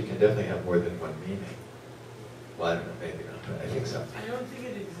kanji can definitely have more than one meaning. Well, I don't know, maybe not, but I think so. I don't think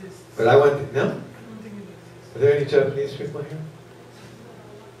it exists. But I want... No? I don't think it exists. Are there any Japanese people here?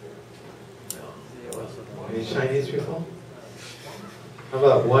 No. Any Chinese people? How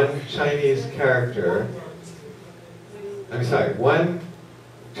about one Chinese character? I'm sorry, one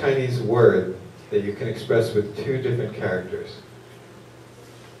Chinese word that you can express with two different characters.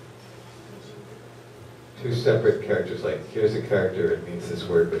 Two separate characters, like here's a character, it means this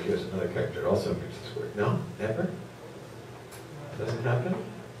word, but here's another character, it also means this word. No? Never? Doesn't happen?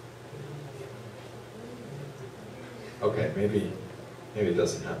 Okay, maybe it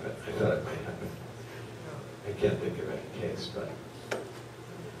doesn't happen. I thought it might happen. I can't think of any case, but...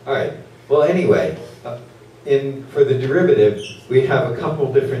 Alright, well anyway, for the derivative, we have a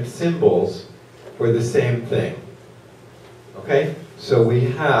couple different symbols for the same thing. Okay? So we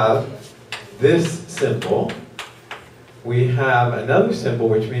have this symbol. We have another symbol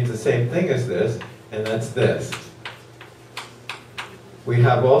which means the same thing as this, and that's this. We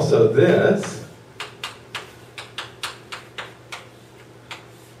have also this,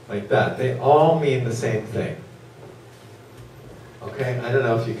 like that. They all mean the same thing. Okay? I don't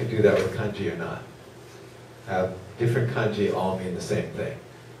know if you can do that with kanji or not. Have different kanji all mean the same thing.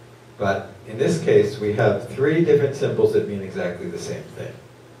 But in this case, we have 3 different symbols that mean exactly the same thing.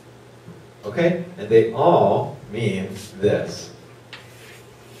 Okay? And they all mean this.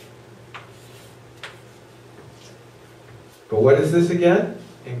 But what is this again,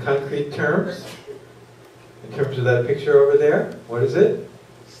 in concrete terms? In terms of that picture over there, what is it?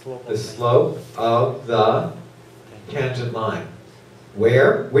 Slope The of slope of the tangent line.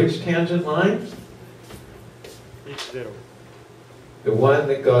 Where? Which tangent line? H0. The one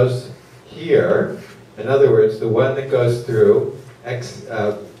that goes here. In other words, the one that goes through x,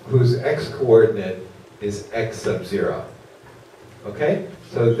 whose x-coordinate is x sub 0. Okay?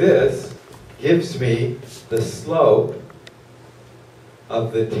 So this gives me the slope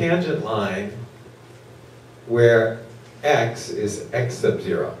of the tangent line where x is x sub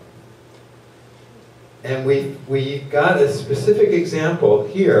 0. And we got a specific example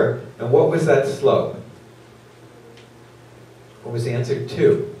here, and what was that slope? What was the answer?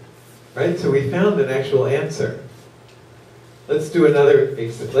 2. Right? So we found an actual answer. Let's do another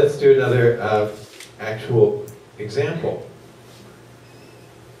actual example.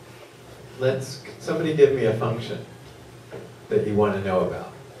 Somebody give me a function that you want to know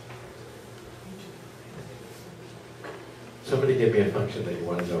about. Somebody give me a function that you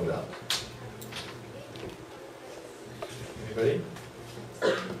want to know about. Anybody?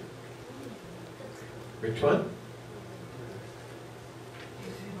 Which one?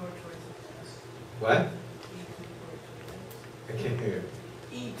 What? I can't hear you.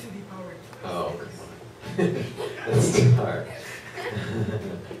 E to the power. Oh, come on. That's too hard.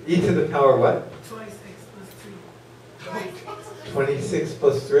 E to the power what? Twice x plus 3. 26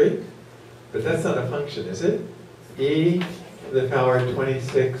 plus 3? But that's not a function, is it? E to the power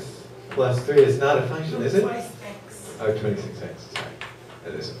 26 plus 3 is not a function, is it? Twice x. Oh, 26x, sorry.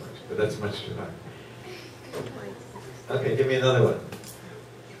 That is a function, but that's much too hard. Okay, give me another one.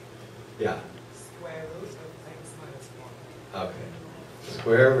 Yeah. Square root of x minus 1. Okay.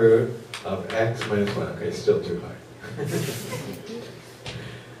 Square root of x minus 1. Okay, still too hard.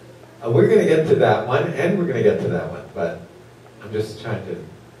 We're going to get to that one, and we're going to get to that one, but I'm just trying to...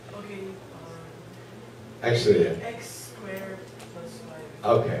 Okay. Actually, X squared plus 5.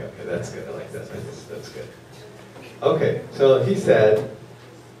 okay, that's good. I like that. That's good. Okay, so he said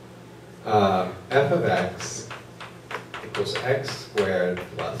f of x equals x squared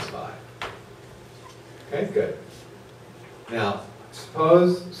plus 5. Okay, good. Now,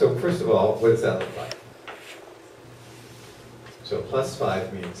 so first of all, what does that look like? So plus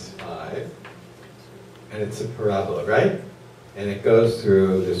 5 means 5, and it's a parabola, right? And it goes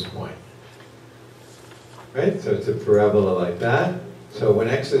through this point. Right? So it's a parabola like that. So when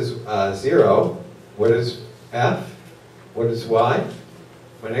x is 0, what is f? What is y?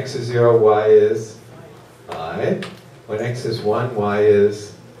 When x is 0, y is 5. When x is 1, y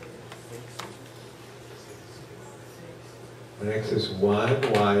is... When x is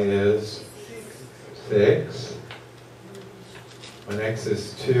 1, y is 6. When x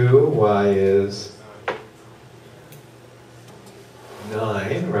is 2, y is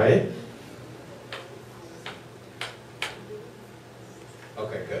 9, right?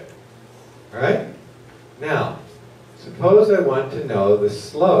 Okay, good. All right? Now, suppose I want to know the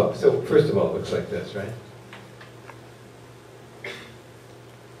slope. So first of all, it looks like this, right?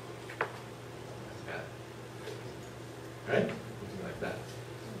 Right? Something like that.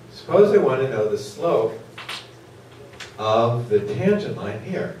 Suppose I want to know the slope of the tangent line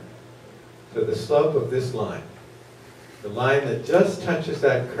here. So the slope of this line. The line that just touches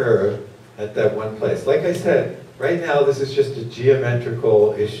that curve at that one place. Like I said, right now this is just a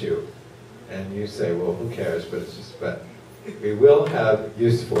geometrical issue. And you say, well, who cares? But we will have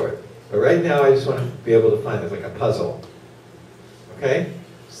use for it. But right now I just want to be able to find it like a puzzle. Okay?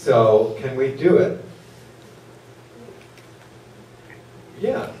 So can we do it?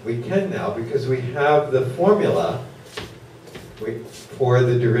 Yeah, we can now because we have the formula for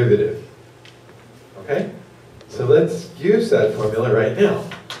the derivative. Okay? So let's use that formula right now.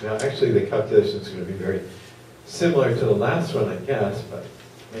 Now actually the calculation is going to be very similar to the last one, I guess, but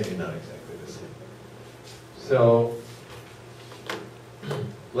maybe not exactly the same. So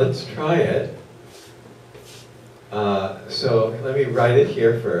let's try it. So let me write it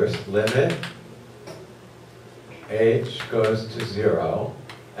here first. Limit h goes to 0,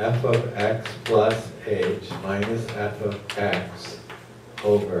 f of x plus h minus f of x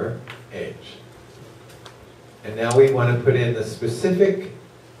over h. And now we want to put in the specific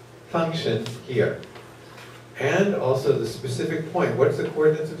function here. And also the specific point. What's the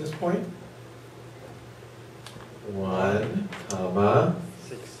coordinates of this point? 1, comma,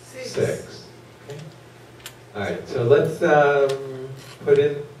 6. Okay. All right, so let's put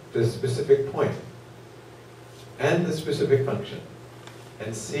in the specific point and the specific function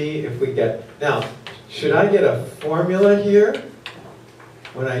and see if we get, now, should I get a formula here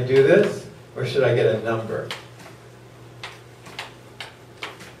when I do this, or should I get a number?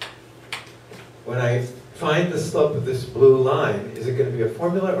 When I find the slope of this blue line, is it going to be a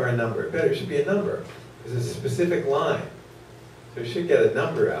formula or a number? Better, it should be a number, because it's a specific line. So we should get a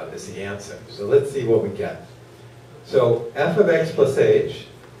number out as the answer. So let's see what we get. So f of x plus h,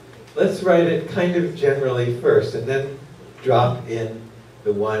 let's write it kind of generally first, and then drop in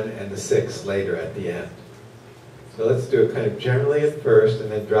the 1 and the 6 later at the end. So let's do it kind of generally at first,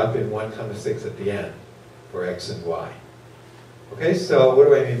 and then drop in 1, 6 at the end for x and y. Okay, so what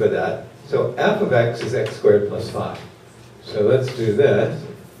do I mean by that? So f of x is x squared plus 5. So let's do this.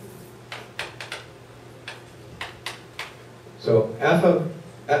 So f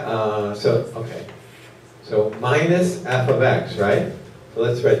of, so minus f of x, right? So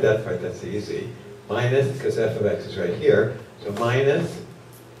let's write that part, that's easy. Minus, because f of x is right here, so minus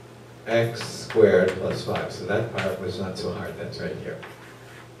x squared plus 5. So that part was not so hard, that's right here.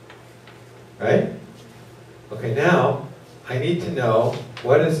 Right? Okay, now I need to know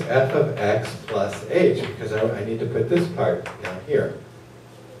what is f of x plus h, because I need to put this part down here.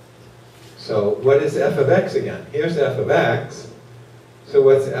 So what is f of x again? Here's f of x. So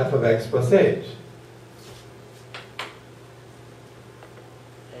what's f of x plus h?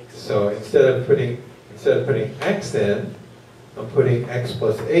 So instead of putting x in, I'm putting x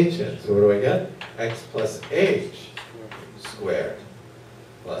plus h in. So what do I get? X plus h squared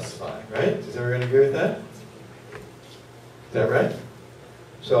plus 5, right? Does everyone agree with that? Is that right?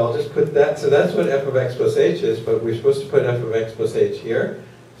 So I'll just put that, so that's what f of x plus h is, but we're supposed to put f of x plus h here.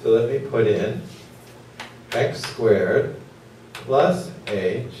 So let me put in x squared plus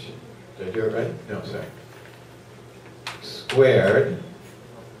h, did I do it right? No, sorry. Squared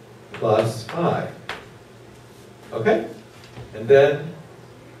plus 5. Okay? And then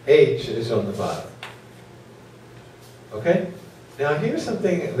h is on the bottom. Okay? Now here's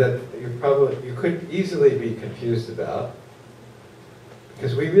something that you could easily be confused about,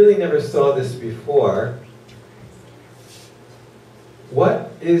 because we really never saw this before.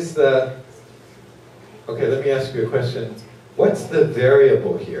 What is the, okay, let me ask you a question. What's the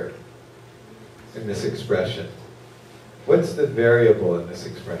variable here in this expression? What's the variable in this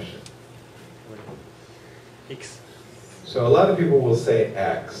expression? X. So a lot of people will say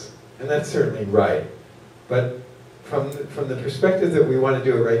x, and that's certainly right. But from the perspective that we want to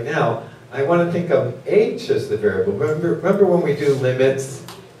do it right now, I want to think of h as the variable. Remember when we do limits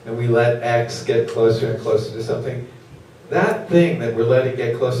and we let x get closer and closer to something? That thing that we're letting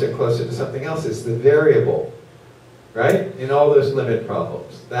get closer and closer to something else is the variable, right? In all those limit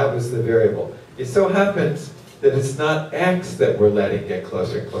problems, that was the variable. It so happens that it's not x that we're letting get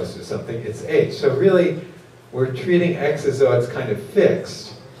closer and closer to something, it's h. So really, we're treating x as though it's kind of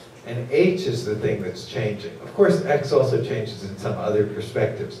fixed, and h is the thing that's changing. Of course, x also changes in some other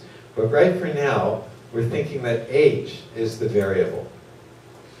perspectives, but right for now, we're thinking that h is the variable.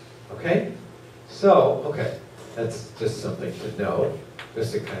 Okay? So, okay, that's just something to know,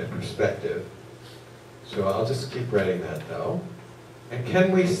 just a kind of perspective. So I'll just keep writing that though. And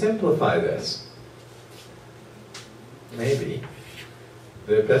can we simplify this? Maybe.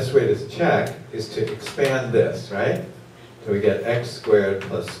 The best way to check is to expand this, right? So we get x squared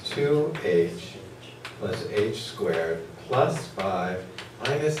plus 2h plus h squared plus 5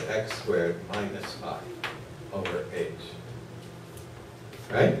 minus x squared minus 5 over h.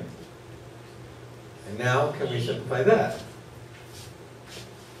 Right? And now, can we simplify that?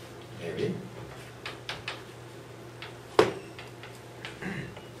 Maybe.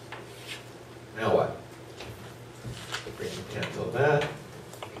 Now what? We can cancel that.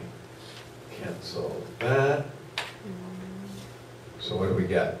 Cancel that. So what do we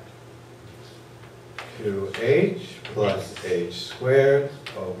get? 2h plus h squared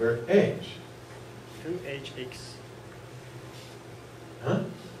over h. 2hx. Huh?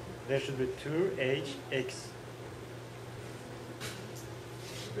 There should be 2hx.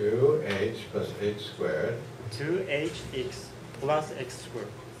 2h plus h squared. 2hx plus x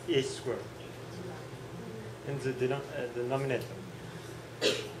squared. H squared. In the denominator.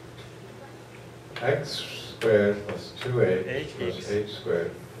 X squared plus 2h plus Hx. h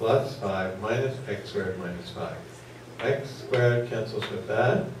squared plus 5 minus x squared minus 5. X squared cancels with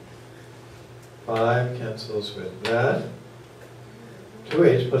that. 5 cancels with that.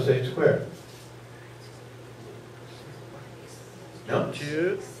 2h plus h squared. No?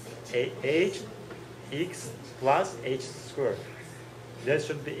 2hx plus h squared. That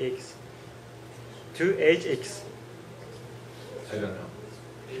should be x. 2hx. I don't know.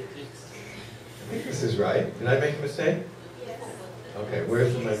 x is right. Did I make a mistake? Yes. Okay,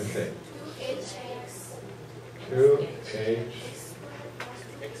 where's my mistake? 2hx. 2h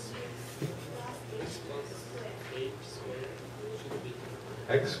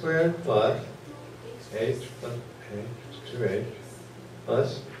x squared plus h plus h, 2h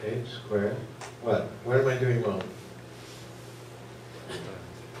plus h squared. What am I doing wrong?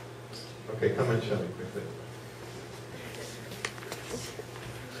 Okay, come and show me quickly.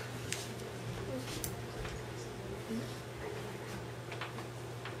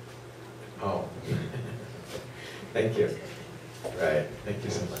 Oh, thank you. Right, thank you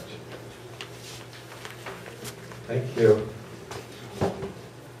so much. Thank you.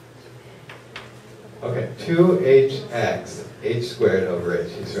 Okay, 2hx, h squared over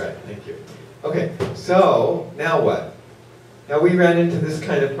h. He's right, thank you. Okay, so now what? Now we ran into this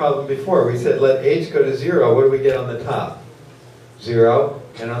kind of problem before. We said let h go to 0. What do we get on the top? 0.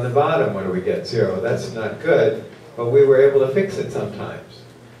 And on the bottom, what do we get? 0. That's not good, but we were able to fix it sometimes.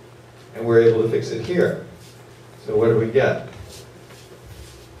 And we're able to fix it here. So what do we get?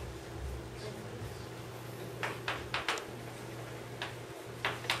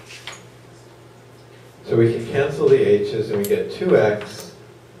 So we can cancel the h's and we get 2x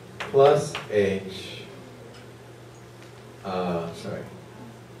plus h. Sorry.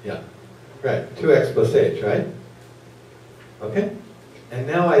 Yeah. Right. 2x plus h, right? Okay? And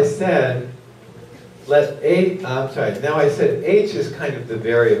now I said, now I said h is kind of the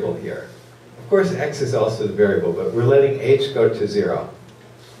variable here. Of course, x is also the variable, but we're letting h go to 0.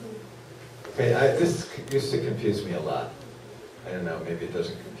 Okay, this used to confuse me a lot. I don't know, maybe it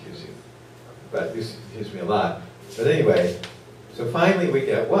doesn't confuse you. But it used to confuse me a lot. But anyway, so finally we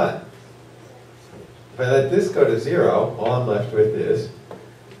get what? If I let this go to 0, all I'm left with is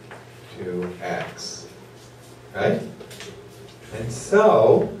 2x. Right? And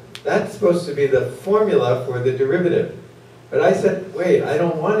so, that's supposed to be the formula for the derivative. But I said, wait, I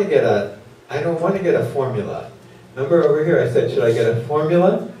don't want to get a formula. Remember over here I said, should I get a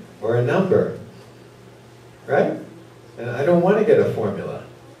formula or a number? Right? And I don't want to get a formula.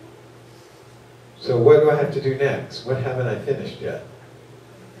 So what do I have to do next? What haven't I finished yet?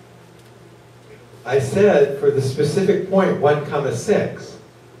 I said for the specific point 1 comma 6,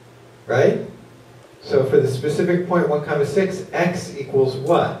 right? So for the specific point 1 comma 6, x equals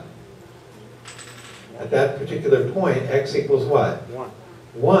what? At that particular point, x equals what? 1.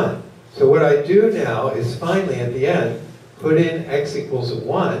 1. So what I do now is finally at the end, put in x equals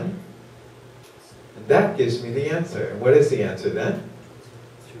 1, and that gives me the answer. And what is the answer then?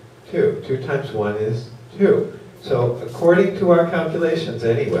 2. 2 times 1 is 2. So according to our calculations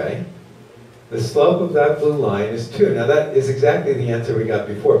anyway, the slope of that blue line is 2. Now that is exactly the answer we got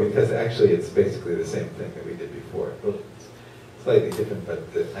before, because actually it's basically the same thing that we did before. Slightly different,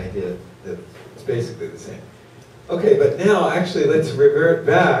 but the idea that it's basically the same. Okay, but now actually let's revert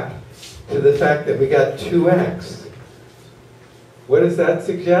back to the fact that we got 2x. What does that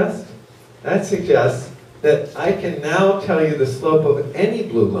suggest? That suggests that I can now tell you the slope of any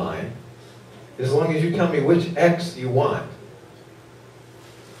blue line as long as you tell me which x you want.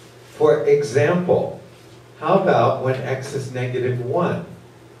 For example, how about when x is negative 1?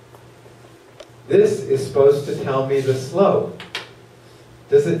 This is supposed to tell me the slope.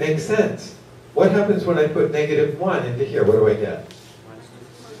 Does it make sense? What happens when I put negative 1 into here? What do I get?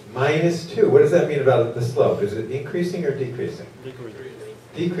 Minus 2. What does that mean about the slope? Is it increasing or decreasing?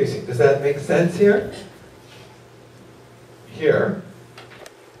 Decreasing. Does that make sense here? Here.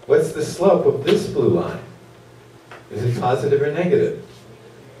 What's the slope of this blue line? Is it positive or negative?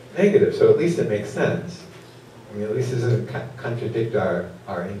 Negative, so at least it makes sense. I mean, at least it doesn't contradict our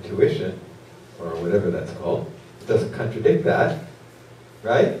intuition, or whatever that's called. It doesn't contradict that,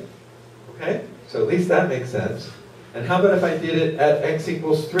 right? Okay, so at least that makes sense. And how about if I did it at x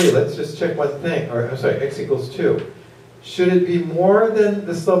equals 3? Let's just check one thing, or I'm sorry, x equals 2. Should it be more than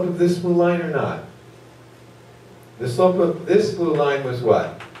the slope of this blue line or not? The slope of this blue line was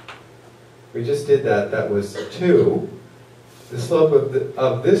what? We just did that, that was 2. The slope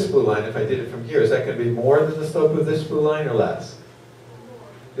of this blue line, if I did it from here, is that going to be more than the slope of this blue line or less?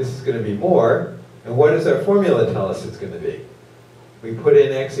 This is going to be more. And what does our formula tell us it's going to be? We put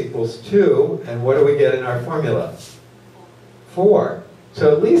in x equals 2, and what do we get in our formula? 4.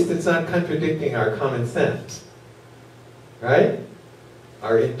 So at least it's not contradicting our common sense. Right?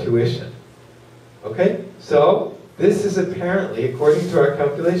 Our intuition. Okay? So this is apparently, according to our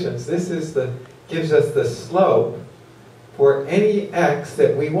calculations, this is gives us the slope for any x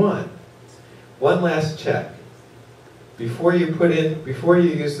that we want. One last check. Before you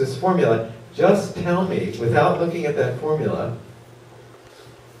use this formula, just tell me, without looking at that formula,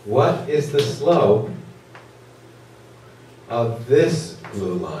 what is the slope of this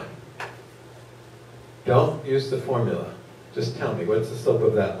blue line? Don't use the formula. Just tell me, what's the slope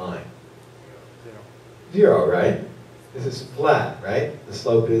of that line? 0. 0, right? This is flat, right? The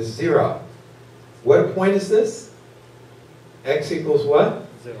slope is 0. What point is this? X equals what?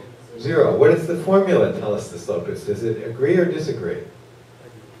 0. 0. What does the formula tell us the slope is? Does it agree or disagree?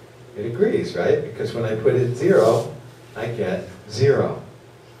 It agrees, right? Because when I put in 0, I get 0.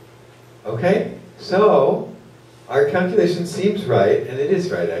 Okay? So, our calculation seems right, and it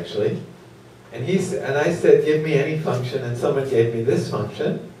is right actually. And I said, give me any function, and someone gave me this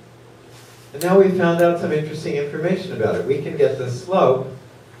function. And now we found out some interesting information about it. We can get the slope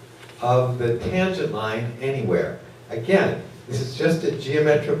of the tangent line anywhere. Again, this is just a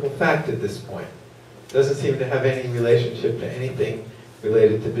geometrical fact at this point. It doesn't seem to have any relationship to anything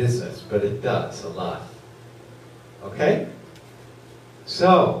related to business, but it does a lot. Okay?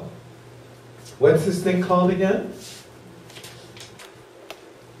 So, what's this thing called again?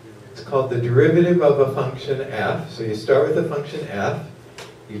 It's called the derivative of a function f. So you start with a function f,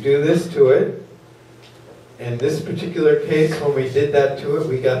 you do this to it. In this particular case, when we did that to it,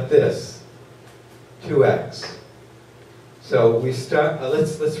 we got this, 2x. So we start,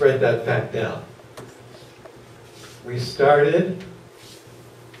 let's write that fact down. We started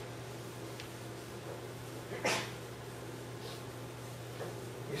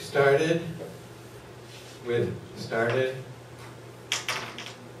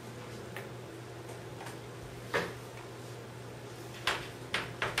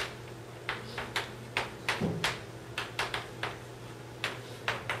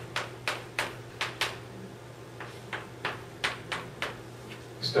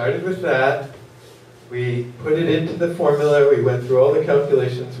with that. We put it into the formula, we went through all the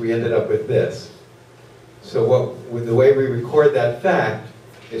calculations, we ended up with this. So the way we record that fact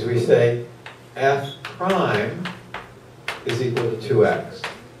is we say f prime is equal to 2x.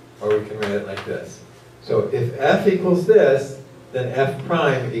 Or we can write it like this. So if f equals this, then f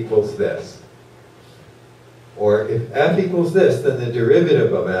prime equals this. Or if f equals this, then the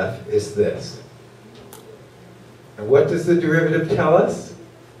derivative of f is this. And what does the derivative tell us?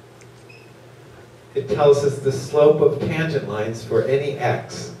 It tells us the slope of tangent lines for any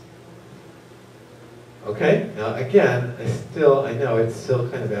x. Okay? Now again, I know it's still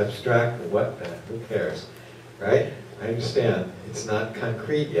kind of abstract. What the heck? Who cares? Right? I understand. It's not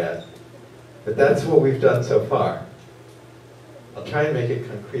concrete yet. But that's what we've done so far. I'll try and make it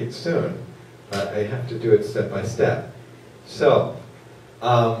concrete soon, but I have to do it step by step. So,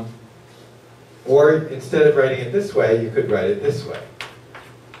 or instead of writing it this way, you could write it this way.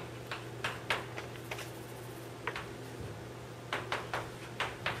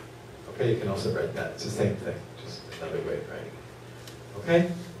 Okay, you can also write that. It's the same thing, just another way of writing it.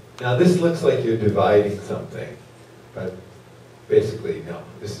 Okay? Now this looks like you're dividing something, but basically no.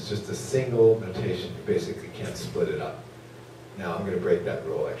 This is just a single notation. You basically can't split it up. Now I'm going to break that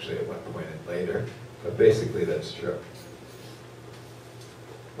rule actually at one point later, but basically that's true.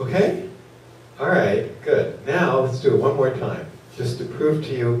 Okay? Alright, good. Now let's do it one more time. Just to prove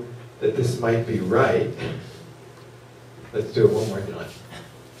to you that this might be right, let's do it one more time.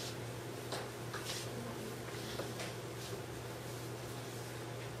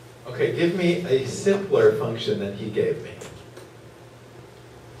 Okay, give me a simpler function than he gave me.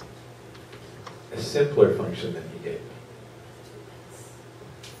 A simpler function than he gave me.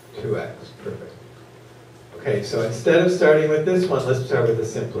 2x, perfect. Okay, so instead of starting with this one, let's start with a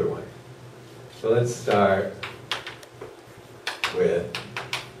simpler one. So let's start with,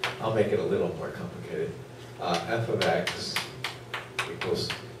 I'll make it a little more complicated. F of x equals,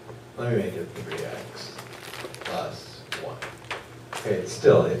 let me make it 3x plus 1. Okay, it's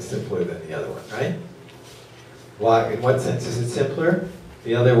simpler than the other one, right? Why? In what sense is it simpler?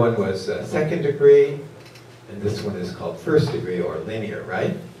 The other one was second degree, and this one is called first degree or linear,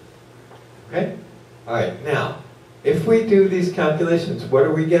 right? Okay? All right, now, if we do these calculations, what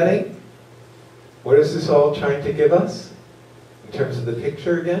are we getting? What is this all trying to give us? In terms of the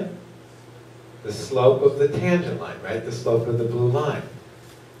picture again? The slope of the tangent line, right? The slope of the blue line.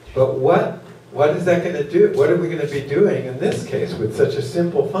 But what is that going to do? What are we going to be doing in this case with such a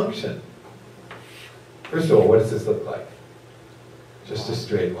simple function? First of all, what does this look like? Just a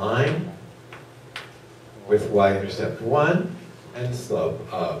straight line with y-intercept 1 and slope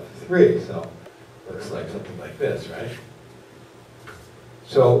of 3. So looks like something like this, right?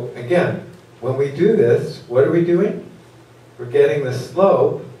 So again, when we do this, what are we doing? We're getting the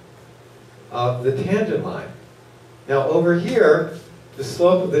slope of the tangent line. Now over here, the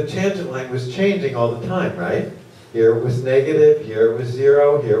slope of the tangent line was changing all the time, right? Here it was negative, here it was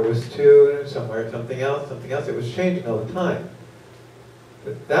 0, here it was 2, somewhere something else, something else. It was changing all the time.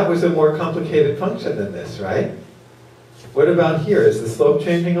 But that was a more complicated function than this, right? What about here? Is the slope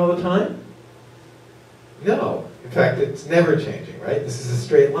changing all the time? No. In fact, it's never changing, right? This is a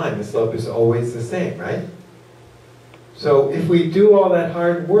straight line. The slope is always the same, right? So if we do all that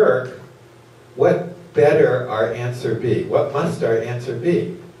hard work, what better our answer be? What must our answer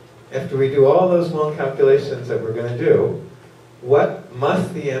be? After we do all those long calculations that we're going to do, what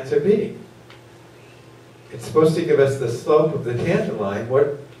must the answer be? It's supposed to give us the slope of the tangent line.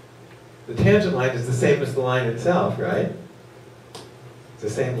 The tangent line is the same as the line itself, right? It's the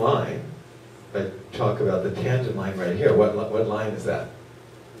same line. If I talk about the tangent line right here, what line is that?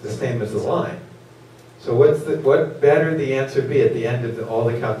 It's the same as the line. So what better the answer be at the end of all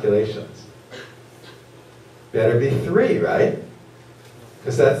the calculations? Better be 3, right?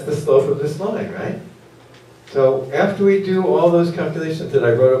 Because that's the slope of this line, right? So after we do all those calculations that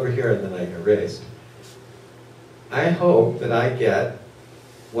I wrote over here and then I erased, I hope that I get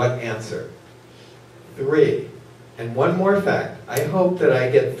what answer? 3. And one more fact, I hope that I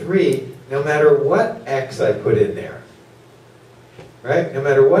get 3 no matter what x I put in there. Right? No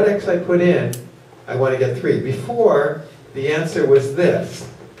matter what x I put in, I want to get 3. Before, the answer was this.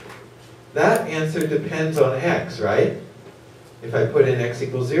 That answer depends on x, right? If I put in x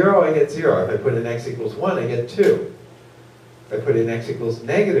equals 0, I get 0. If I put in x equals 1, I get 2. If I put in x equals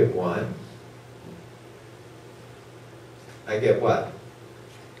negative 1, I get what?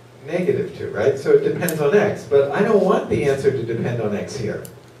 Negative 2, right? So it depends on x. But I don't want the answer to depend on x here,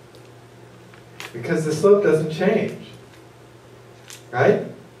 because the slope doesn't change, right?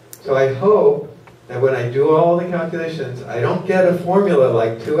 So I hope that when I do all the calculations, I don't get a formula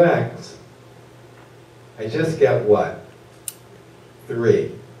like 2x. I just get what?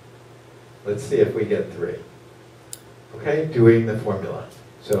 3. Let's see if we get 3. Okay, doing the formula.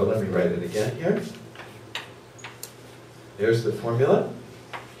 So let me write it again here. There's the formula.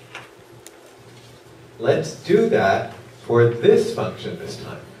 Let's do that for this function this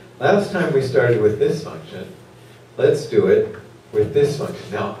time. Last time we started with this function. Let's do it with this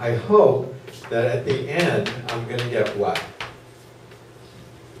function. Now, I hope that at the end, I'm going to get what?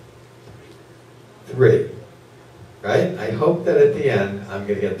 3. Right? I hope that at the end, I'm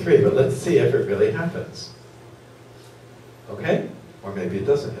going to get 3. But let's see if it really happens. Okay? Or maybe it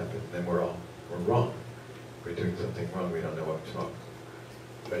doesn't happen. Then we're wrong. We're doing something wrong. We don't know what's wrong.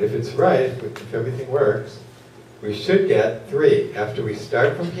 But if it's right, if everything works, we should get 3. After we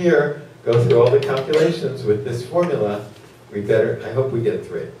start from here, go through all the calculations with this formula, I hope we get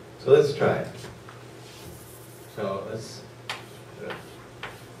 3. So let's try it. So let's,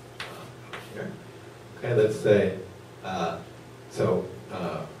 here. Okay, let's say, the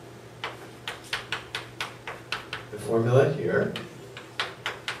formula here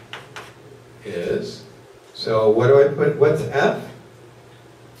is, so what do I put, what's f?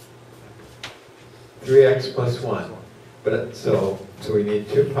 3x plus 1. But so we need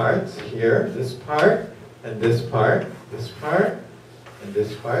 2 parts here, this part, and this part, this part, and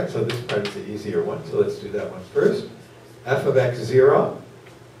this part. So this part is the easier one, so let's do that one first. F of x0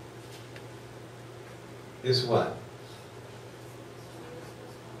 is what?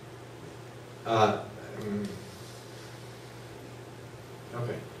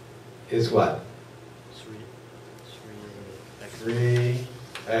 Okay. Is what?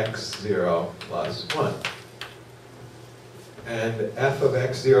 3x0 plus 1. And f of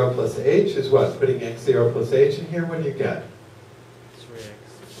x0 plus h is what? Putting x0 plus h in here, what do you get?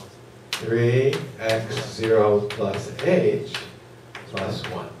 3x0 plus h plus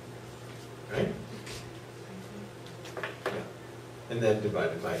 1. Right? Yeah. And then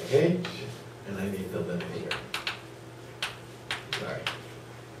divided by h, and I need the limit here. Sorry.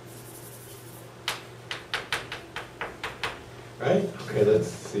 Right? Okay, let's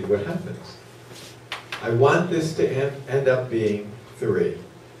see what happens. I want this to end up being 3. Okay,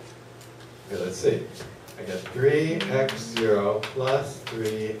 let's see. I get 3x0 plus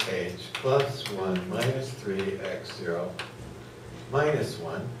 3h plus 1 minus 3x0 minus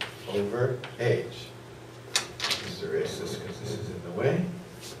 1 over h. Just erase this because this is in the way.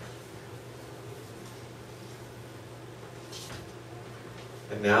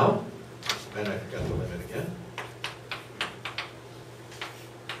 And now, and I forgot the limit again.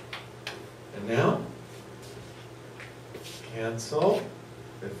 And now, cancel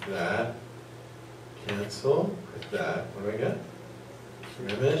with that, cancel with that. What do I get?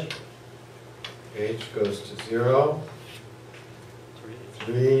 Limit, h goes to 0,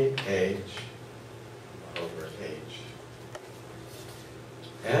 3h over h.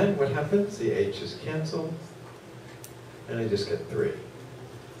 And what happens? The h is canceled, and I just get 3.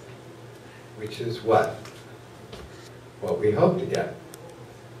 Which is what? What we hoped to get.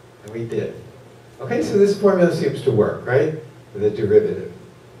 And we did. Okay, so this formula seems to work, right? With a derivative.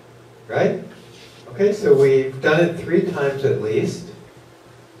 Right? Okay, so we've done it 3 times at least.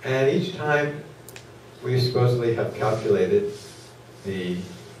 And each time we supposedly have calculated the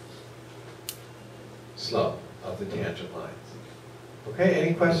slope of the tangent lines. Okay,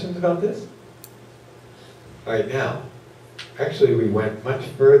 any questions about this? All right, now, actually we went much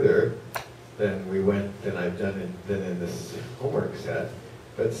further than I've done in this homework set,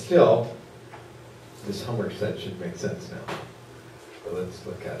 but still, this homework set should make sense now. So let's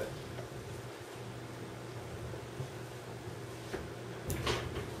look at it.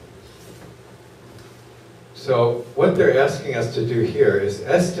 So what they're asking us to do here is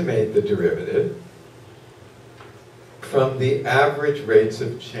estimate the derivative from the average rates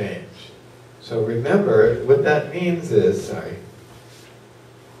of change. So remember, what that means is,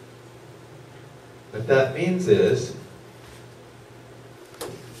 what that means is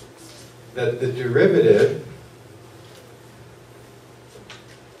that the derivative,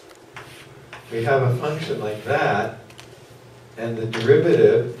 we have a function like that, and the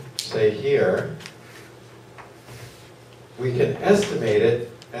derivative, say here, we can estimate it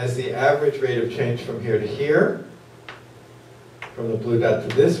as the average rate of change from here to here, from the blue dot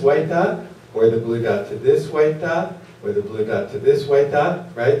to this white dot, or the blue dot to this white dot, or the blue dot to this white dot,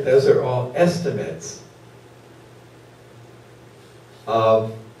 right? Those are all estimates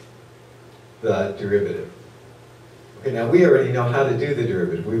of the derivative. Okay, now we already know how to do the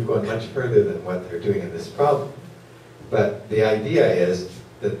derivative. We've gone much further than what they're doing in this problem. But the idea is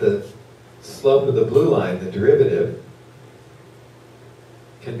that the slope of the blue line, the derivative,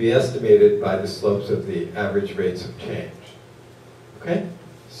 can be estimated by the slopes of the average rates of change. Okay?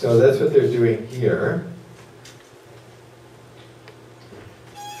 So that's what they're doing here.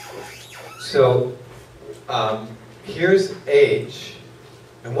 So here's h,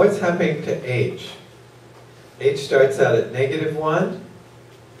 and what's happening to h? H starts out at -1,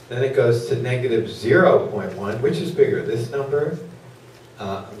 then it goes to -0.1, which is bigger, this number?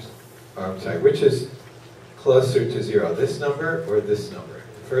 I'm sorry, which is closer to 0, this number or this number?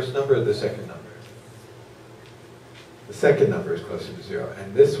 The first number or the second number? The second number is closer to 0,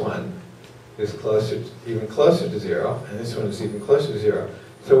 and this one is even closer to 0, and this one is even closer to 0.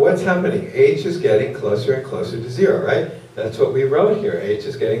 So what's happening? H is getting closer and closer to 0, right? That's what we wrote here. H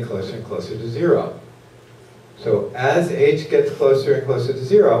is getting closer and closer to 0. So as h gets closer and closer to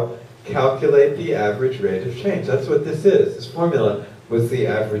 0, calculate the average rate of change. That's what this is. This formula was the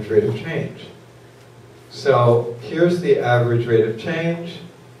average rate of change. So here's the average rate of change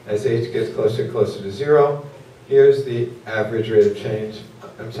as h gets closer and closer to 0. Here's the average rate of change.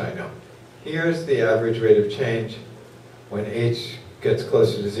 I'm sorry, no. Here's the average rate of change when h gets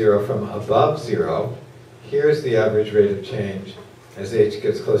closer to 0 from above 0. Here's the average rate of change as h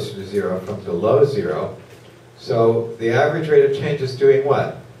gets closer to 0 from below 0. So the average rate of change is doing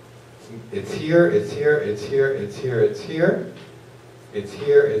what? It's here, it's here, it's here, it's here, it's here. It's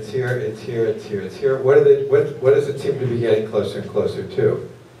here, it's here, it's here, it's here, it's here. What does it seem to be getting closer and closer to?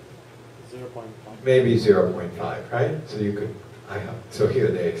 0.5. Maybe 0.5, right? So you could, so here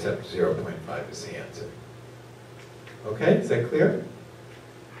they accept 0.5 as the answer. Okay, is that clear?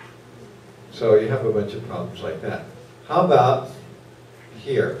 So you have a bunch of problems like that. How about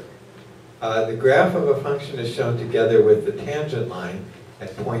here? The graph of a function is shown together with the tangent line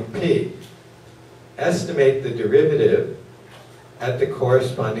at point P. Estimate the derivative at the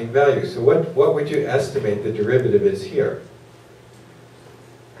corresponding value. So what would you estimate the derivative is here?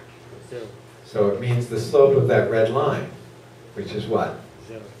 0. So it means the slope of that red line, which is what?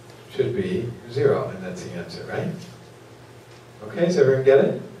 0. Should be 0, and that's the answer, right? Okay, so everyone get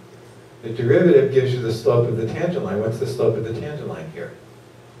it? The derivative gives you the slope of the tangent line. What's the slope of the tangent line here?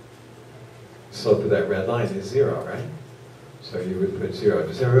 The slope of that red line is 0, right? So you would put 0.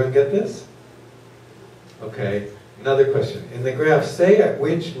 Does everyone get this? Okay, another question. In the graph, say at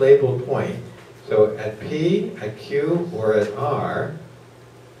which labeled point, so at P, at Q, or at R,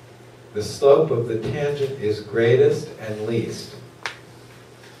 the slope of the tangent is greatest and least,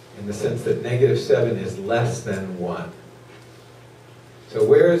 in the sense that -7 is less than 1. So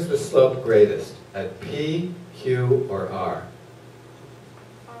where is the slope greatest? At P, Q, or R?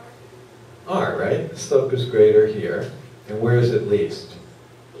 R, right? The slope is greater here. And where is it least?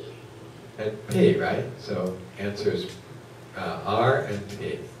 At P, right? So answer is R and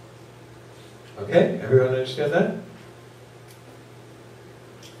P. Okay, everyone understand that?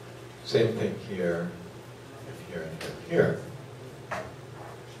 Same thing here, and here, and here.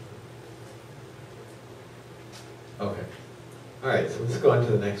 Okay. All right, so let's go on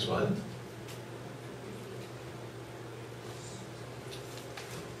to the next one.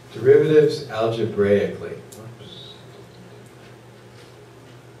 Derivatives algebraically. Oops.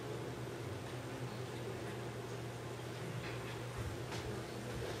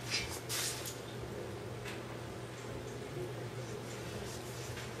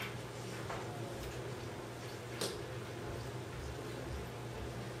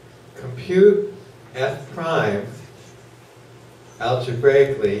 Compute f prime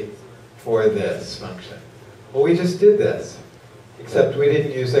algebraically for this function. Well, we just did this, except we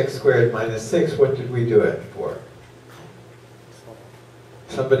didn't use x squared minus 6. What did we do it for?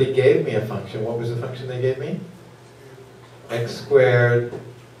 Somebody gave me a function. What was the function they gave me? X squared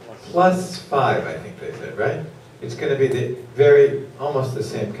plus 5, I think they said, right? It's going to be almost the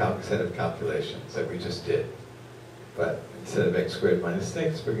same set of calculations that we just did. But instead of x squared minus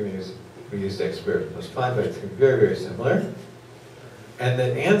 6, we used x squared plus 5, but it's going to be very, very similar. And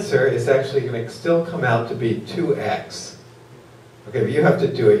the answer is actually going to still come out to be 2x. Okay, but you have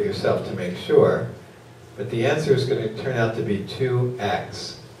to do it yourself to make sure. But the answer is going to turn out to be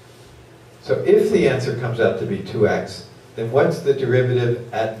 2x. So if the answer comes out to be 2x, then what's the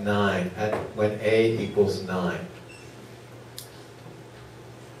derivative at 9, when a equals 9?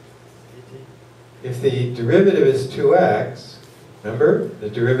 If the derivative is 2x, remember, the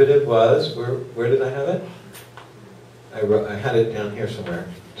derivative was, where did I have it? I had it down here somewhere.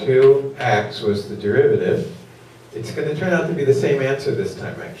 2x was the derivative. It's going to turn out to be the same answer this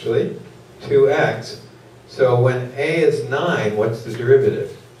time, actually. 2x. So when a is 9, what's the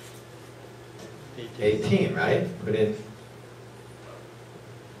derivative? 18, right? Put in...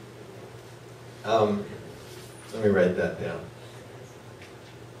 let me write that down.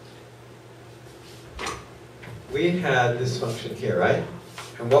 We had this function here, right?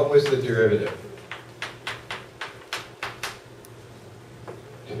 And what was the derivative?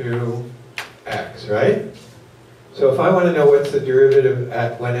 2x, right? So if I want to know what's the derivative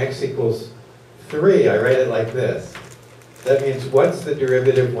at when x equals 3, I write it like this. That means what's the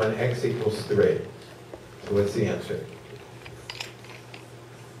derivative when x equals 3? So what's the answer?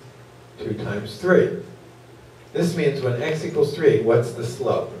 2 times 3. This means when x equals 3, what's the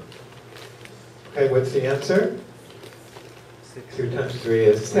slope? Okay, what's the answer? 2 times 3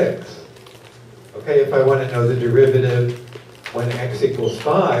 is 6. Okay, if I want to know the derivative when x equals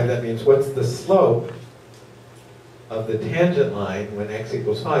 5, that means what's the slope of the tangent line when x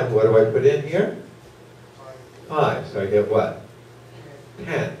equals 5? What do I put in here? 5. So I get what?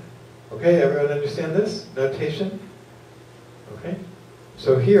 10. Okay, everyone understand this notation? Okay.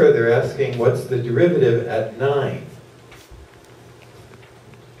 So here they're asking what's the derivative at 9?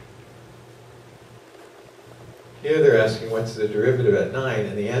 Here they're asking what's the derivative at 9,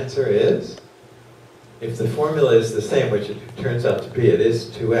 and the answer is, if the formula is the same, which it turns out to be, it is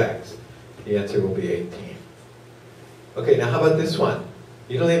 2x, the answer will be 18. Okay, now how about this one?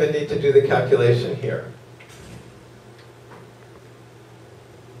 You don't even need to do the calculation here.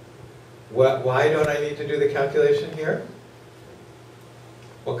 Why don't I need to do the calculation here?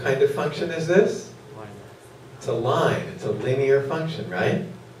 What kind of function is this? It's a line. It's a linear function, right?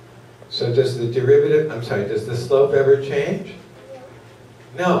 So does the derivative, does the slope ever change?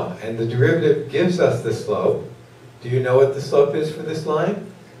 No, and the derivative gives us the slope. Do you know what the slope is for this line?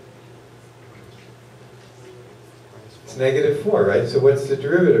 It's -4, right? So what's the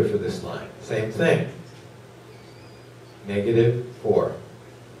derivative for this line? Same thing. -4.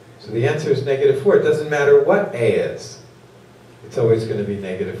 So the answer is -4. It doesn't matter what a is. It's always going to be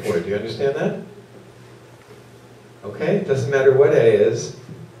 -4. Do you understand that? Okay? It doesn't matter what a is.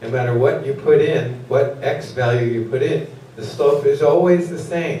 No matter what you put in, what x value you put in, the slope is always the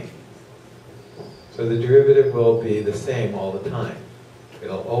same. So the derivative will be the same all the time.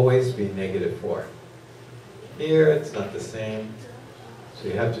 It'll always be -4. Here, it's not the same. So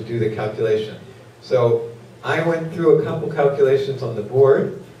you have to do the calculation. So I went through a couple calculations on the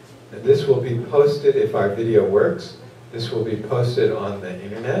board, and this will be posted, if our video works, this will be posted on the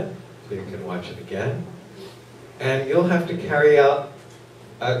internet, so you can watch it again. And you'll have to carry out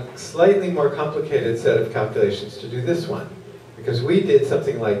a slightly more complicated set of calculations to do this one. Because we did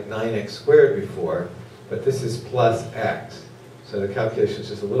something like 9x squared before, but this is plus x. So the calculation is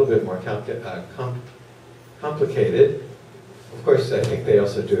just a little bit more complicated. Of course, I think they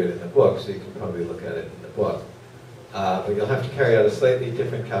also do it in the book, so you can probably look at it in the book. But you'll have to carry out a slightly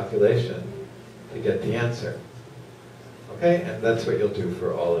different calculation to get the answer. Okay, and that's what you'll do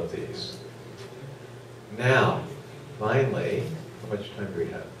for all of these. Now, finally, how much time do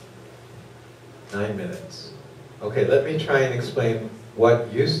we have? 9 minutes. Okay, let me try and explain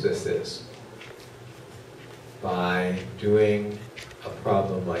what use this is. by doing a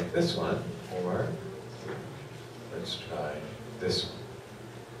problem like this one, or let's try this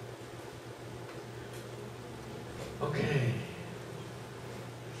one. Okay.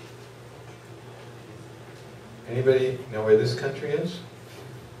 Anybody know where this country is?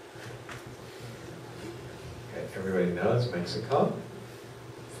 Okay, everybody knows Mexico.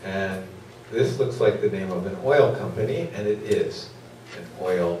 And this looks like the name of an oil company, and it is an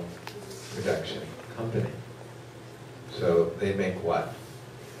oil production company. So they make what?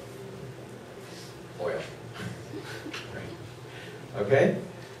 Oil. Right. Okay?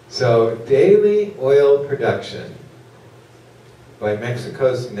 So daily oil production by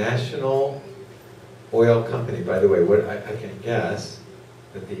Mexico's national oil company. By the way, what I can guess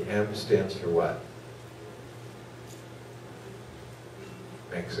that the M stands for what?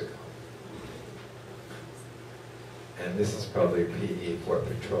 Mexico. And this is probably PE for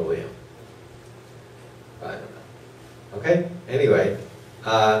petroleum. I don't know. Okay? Anyway,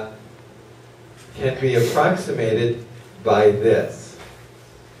 can be approximated by this.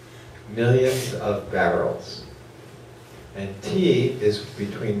 Millions of barrels. And T is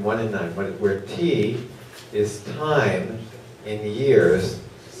between 1 and 9, where T is time in years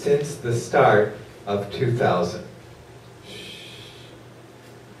since the start of 2000.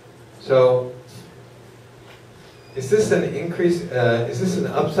 So, is this an increase, is this an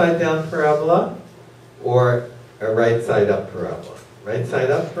upside down parabola or a right side up parabola? Right side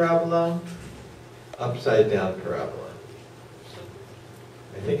up parabola, upside down parabola.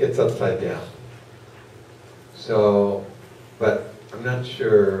 I think it's upside down. So, but I'm not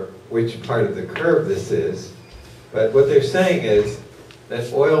sure which part of the curve this is, but what they're saying is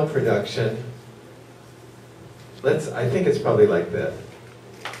that oil production, I think it's probably like this.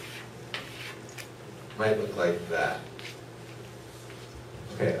 Might look like that.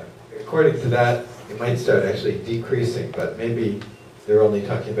 Okay, according to that, it might start actually decreasing, but maybe they're only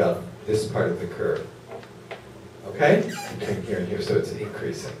talking about this part of the curve. Okay? Between here and here, so it's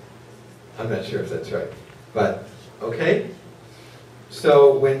increasing. I'm not sure if that's right. But, okay?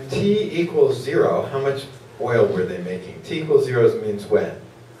 So when T equals 0, how much oil were they making? T equals 0 means when?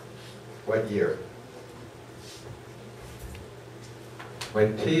 What year?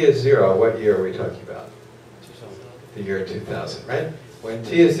 When T is 0, what year are we talking about? 2000. The year 2000, right? When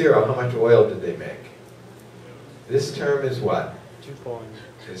T is 0, how much oil did they make? This term is what? 2 points.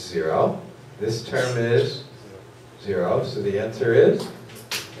 Is 0. This term is 0, so the answer is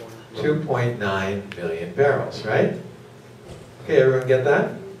 2.9 million barrels, right? Okay, everyone get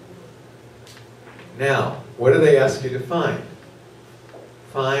that? Now, what do they ask you to find?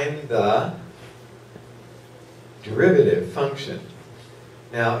 Find the derivative function.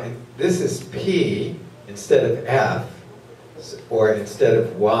 Now, this is P instead of F, or instead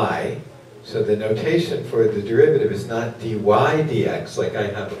of Y, so the notation for the derivative is not dy dx, like I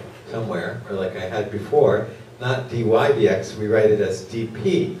have somewhere, or like I had before, not dy dx, we write it as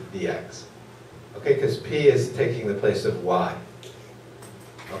dp dx. Okay, because P is taking the place of Y.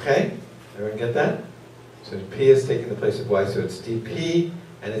 Okay? Everyone get that? So P is taking the place of Y, so it's dp,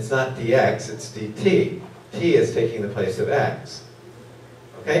 and it's not dx, it's dt. T is taking the place of x.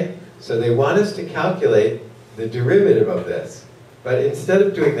 Okay? So they want us to calculate the derivative of this. But instead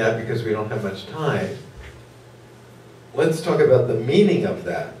of doing that, because we don't have much time, let's talk about the meaning of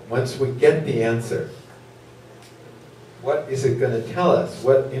that once we get the answer. What is it going to tell us?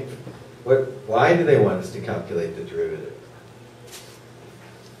 Why do they want us to calculate the derivative?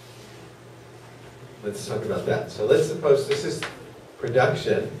 Let's talk about that. So let's suppose this is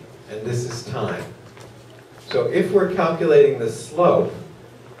production and this is time. So if we're calculating the slope,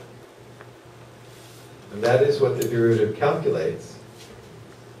 and that is what the derivative calculates,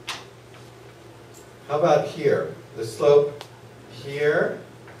 how about here? The slope here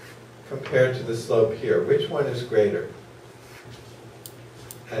compared to the slope here. Which one is greater?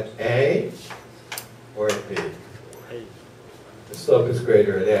 At A or at B? A. The slope is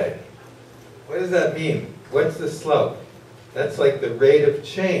greater at A. What does that mean? What's the slope? That's like the rate of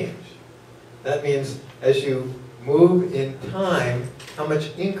change. That means as you move in time, how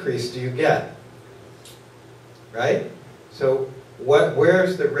much increase do you get? Right? So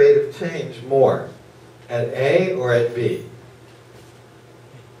where's the rate of change more? At A or at B?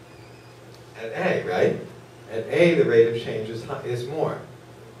 At A, right? At A, the rate of change is more.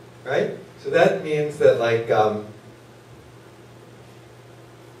 Right? So that means that, like, the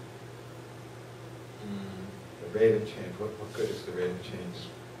rate of change, what good is the rate of change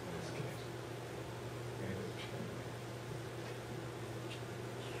in this case? Rate of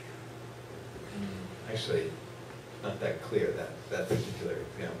change. Actually, not that clear, that particular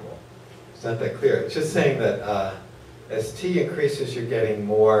example. It's not that clear. It's just saying that as t increases, you're getting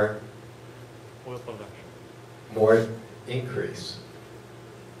more Oil production. more increase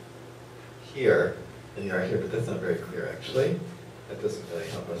here than you are here, but that's not very clear actually. That doesn't really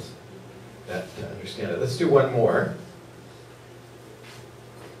help us to understand it. Let's do one more.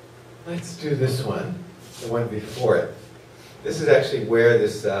 Let's do this one, the one before it. This is actually where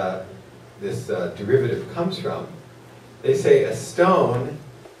this derivative comes from. They say a stone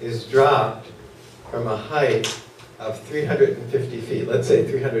is dropped from a height of 350 feet. Let's say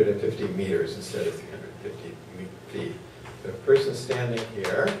 350 meters instead of 350 feet. So a person's standing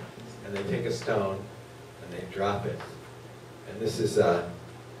here, and they take a stone, and they drop it. And this is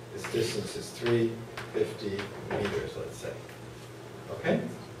this distance is 350 meters, let's say. Okay?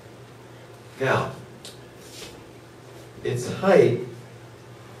 Now, its height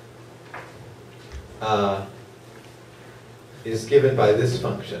is given by this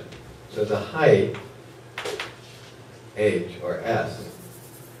function. So the height, h, or s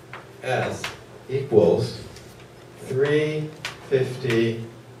equals 350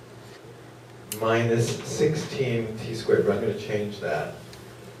 minus 16 t squared. But I'm going to change that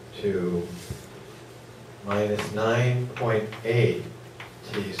to minus 9.8 t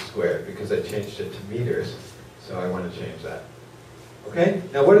squared because I changed it to meters. So I want to change that. Okay?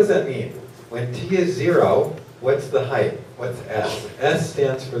 Now what does that mean? When t is 0, what's the height? What's s? S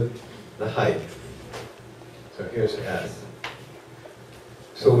stands for the height. So here's s.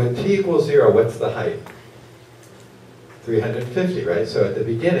 So when t equals 0, what's the height? 350, right? So at the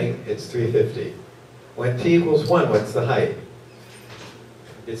beginning, it's 350. When t equals 1, what's the height?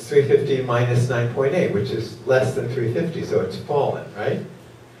 It's 350 minus 9.8, which is less than 350, so it's fallen, right?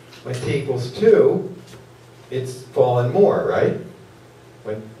 When t equals 2, it's fallen more, right?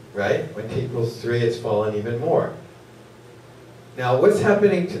 When t equals 3, it's fallen even more. Now, what's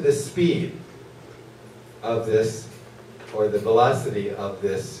happening to the speed of this, or the velocity of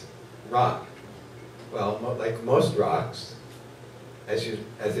this rock? Well, like most rocks, as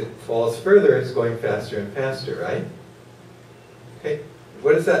it falls further, it's going faster and faster, right? Okay,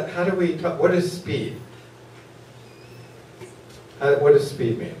 what is that? How do we talk? What is speed? What does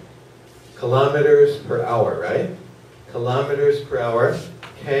speed mean? Kilometers per hour, right? Kilometers per hour,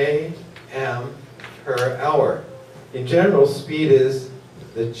 km per hour. In general, speed is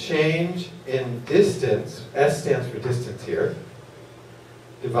the change in distance, s stands for distance here,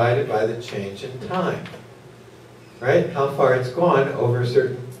 divided by the change in time. Right? How far it's gone over a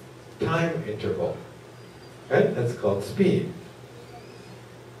certain time interval. Right? That's called speed.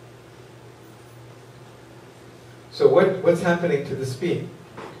 So what's happening to the speed?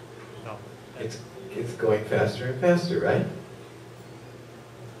 No. It's going faster and faster, right?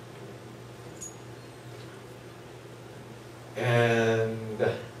 And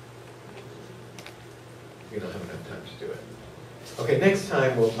we don't have enough time to do it. Okay, next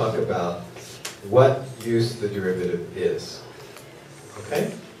time we'll talk about what use the derivative is.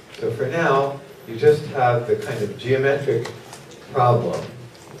 Okay? So for now, you just have the kind of geometric problem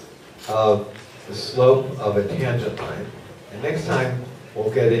of the slope of a tangent line. And next time,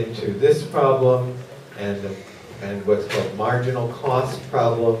 we'll get into this problem and what's called marginal cost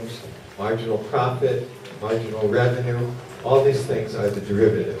problems, marginal profit, marginal revenue. All these things are the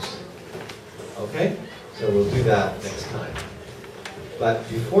derivatives. Okay? So we'll do that next time. But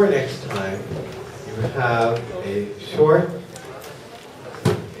before next time, you have a short,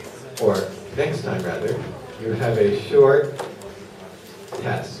 or next time rather, you have a short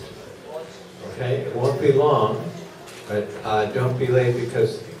test. Okay? It won't be long, but don't be late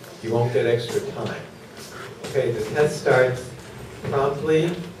because you won't get extra time. Okay, the test starts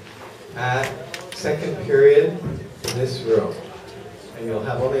promptly at second period in this room. And you'll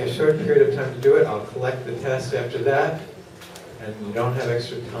have only a short period of time to do it. I'll collect the test after that. And you don't have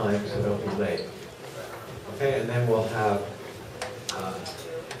extra time, so don't be late. Okay, and then we'll have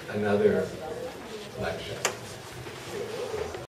another lecture.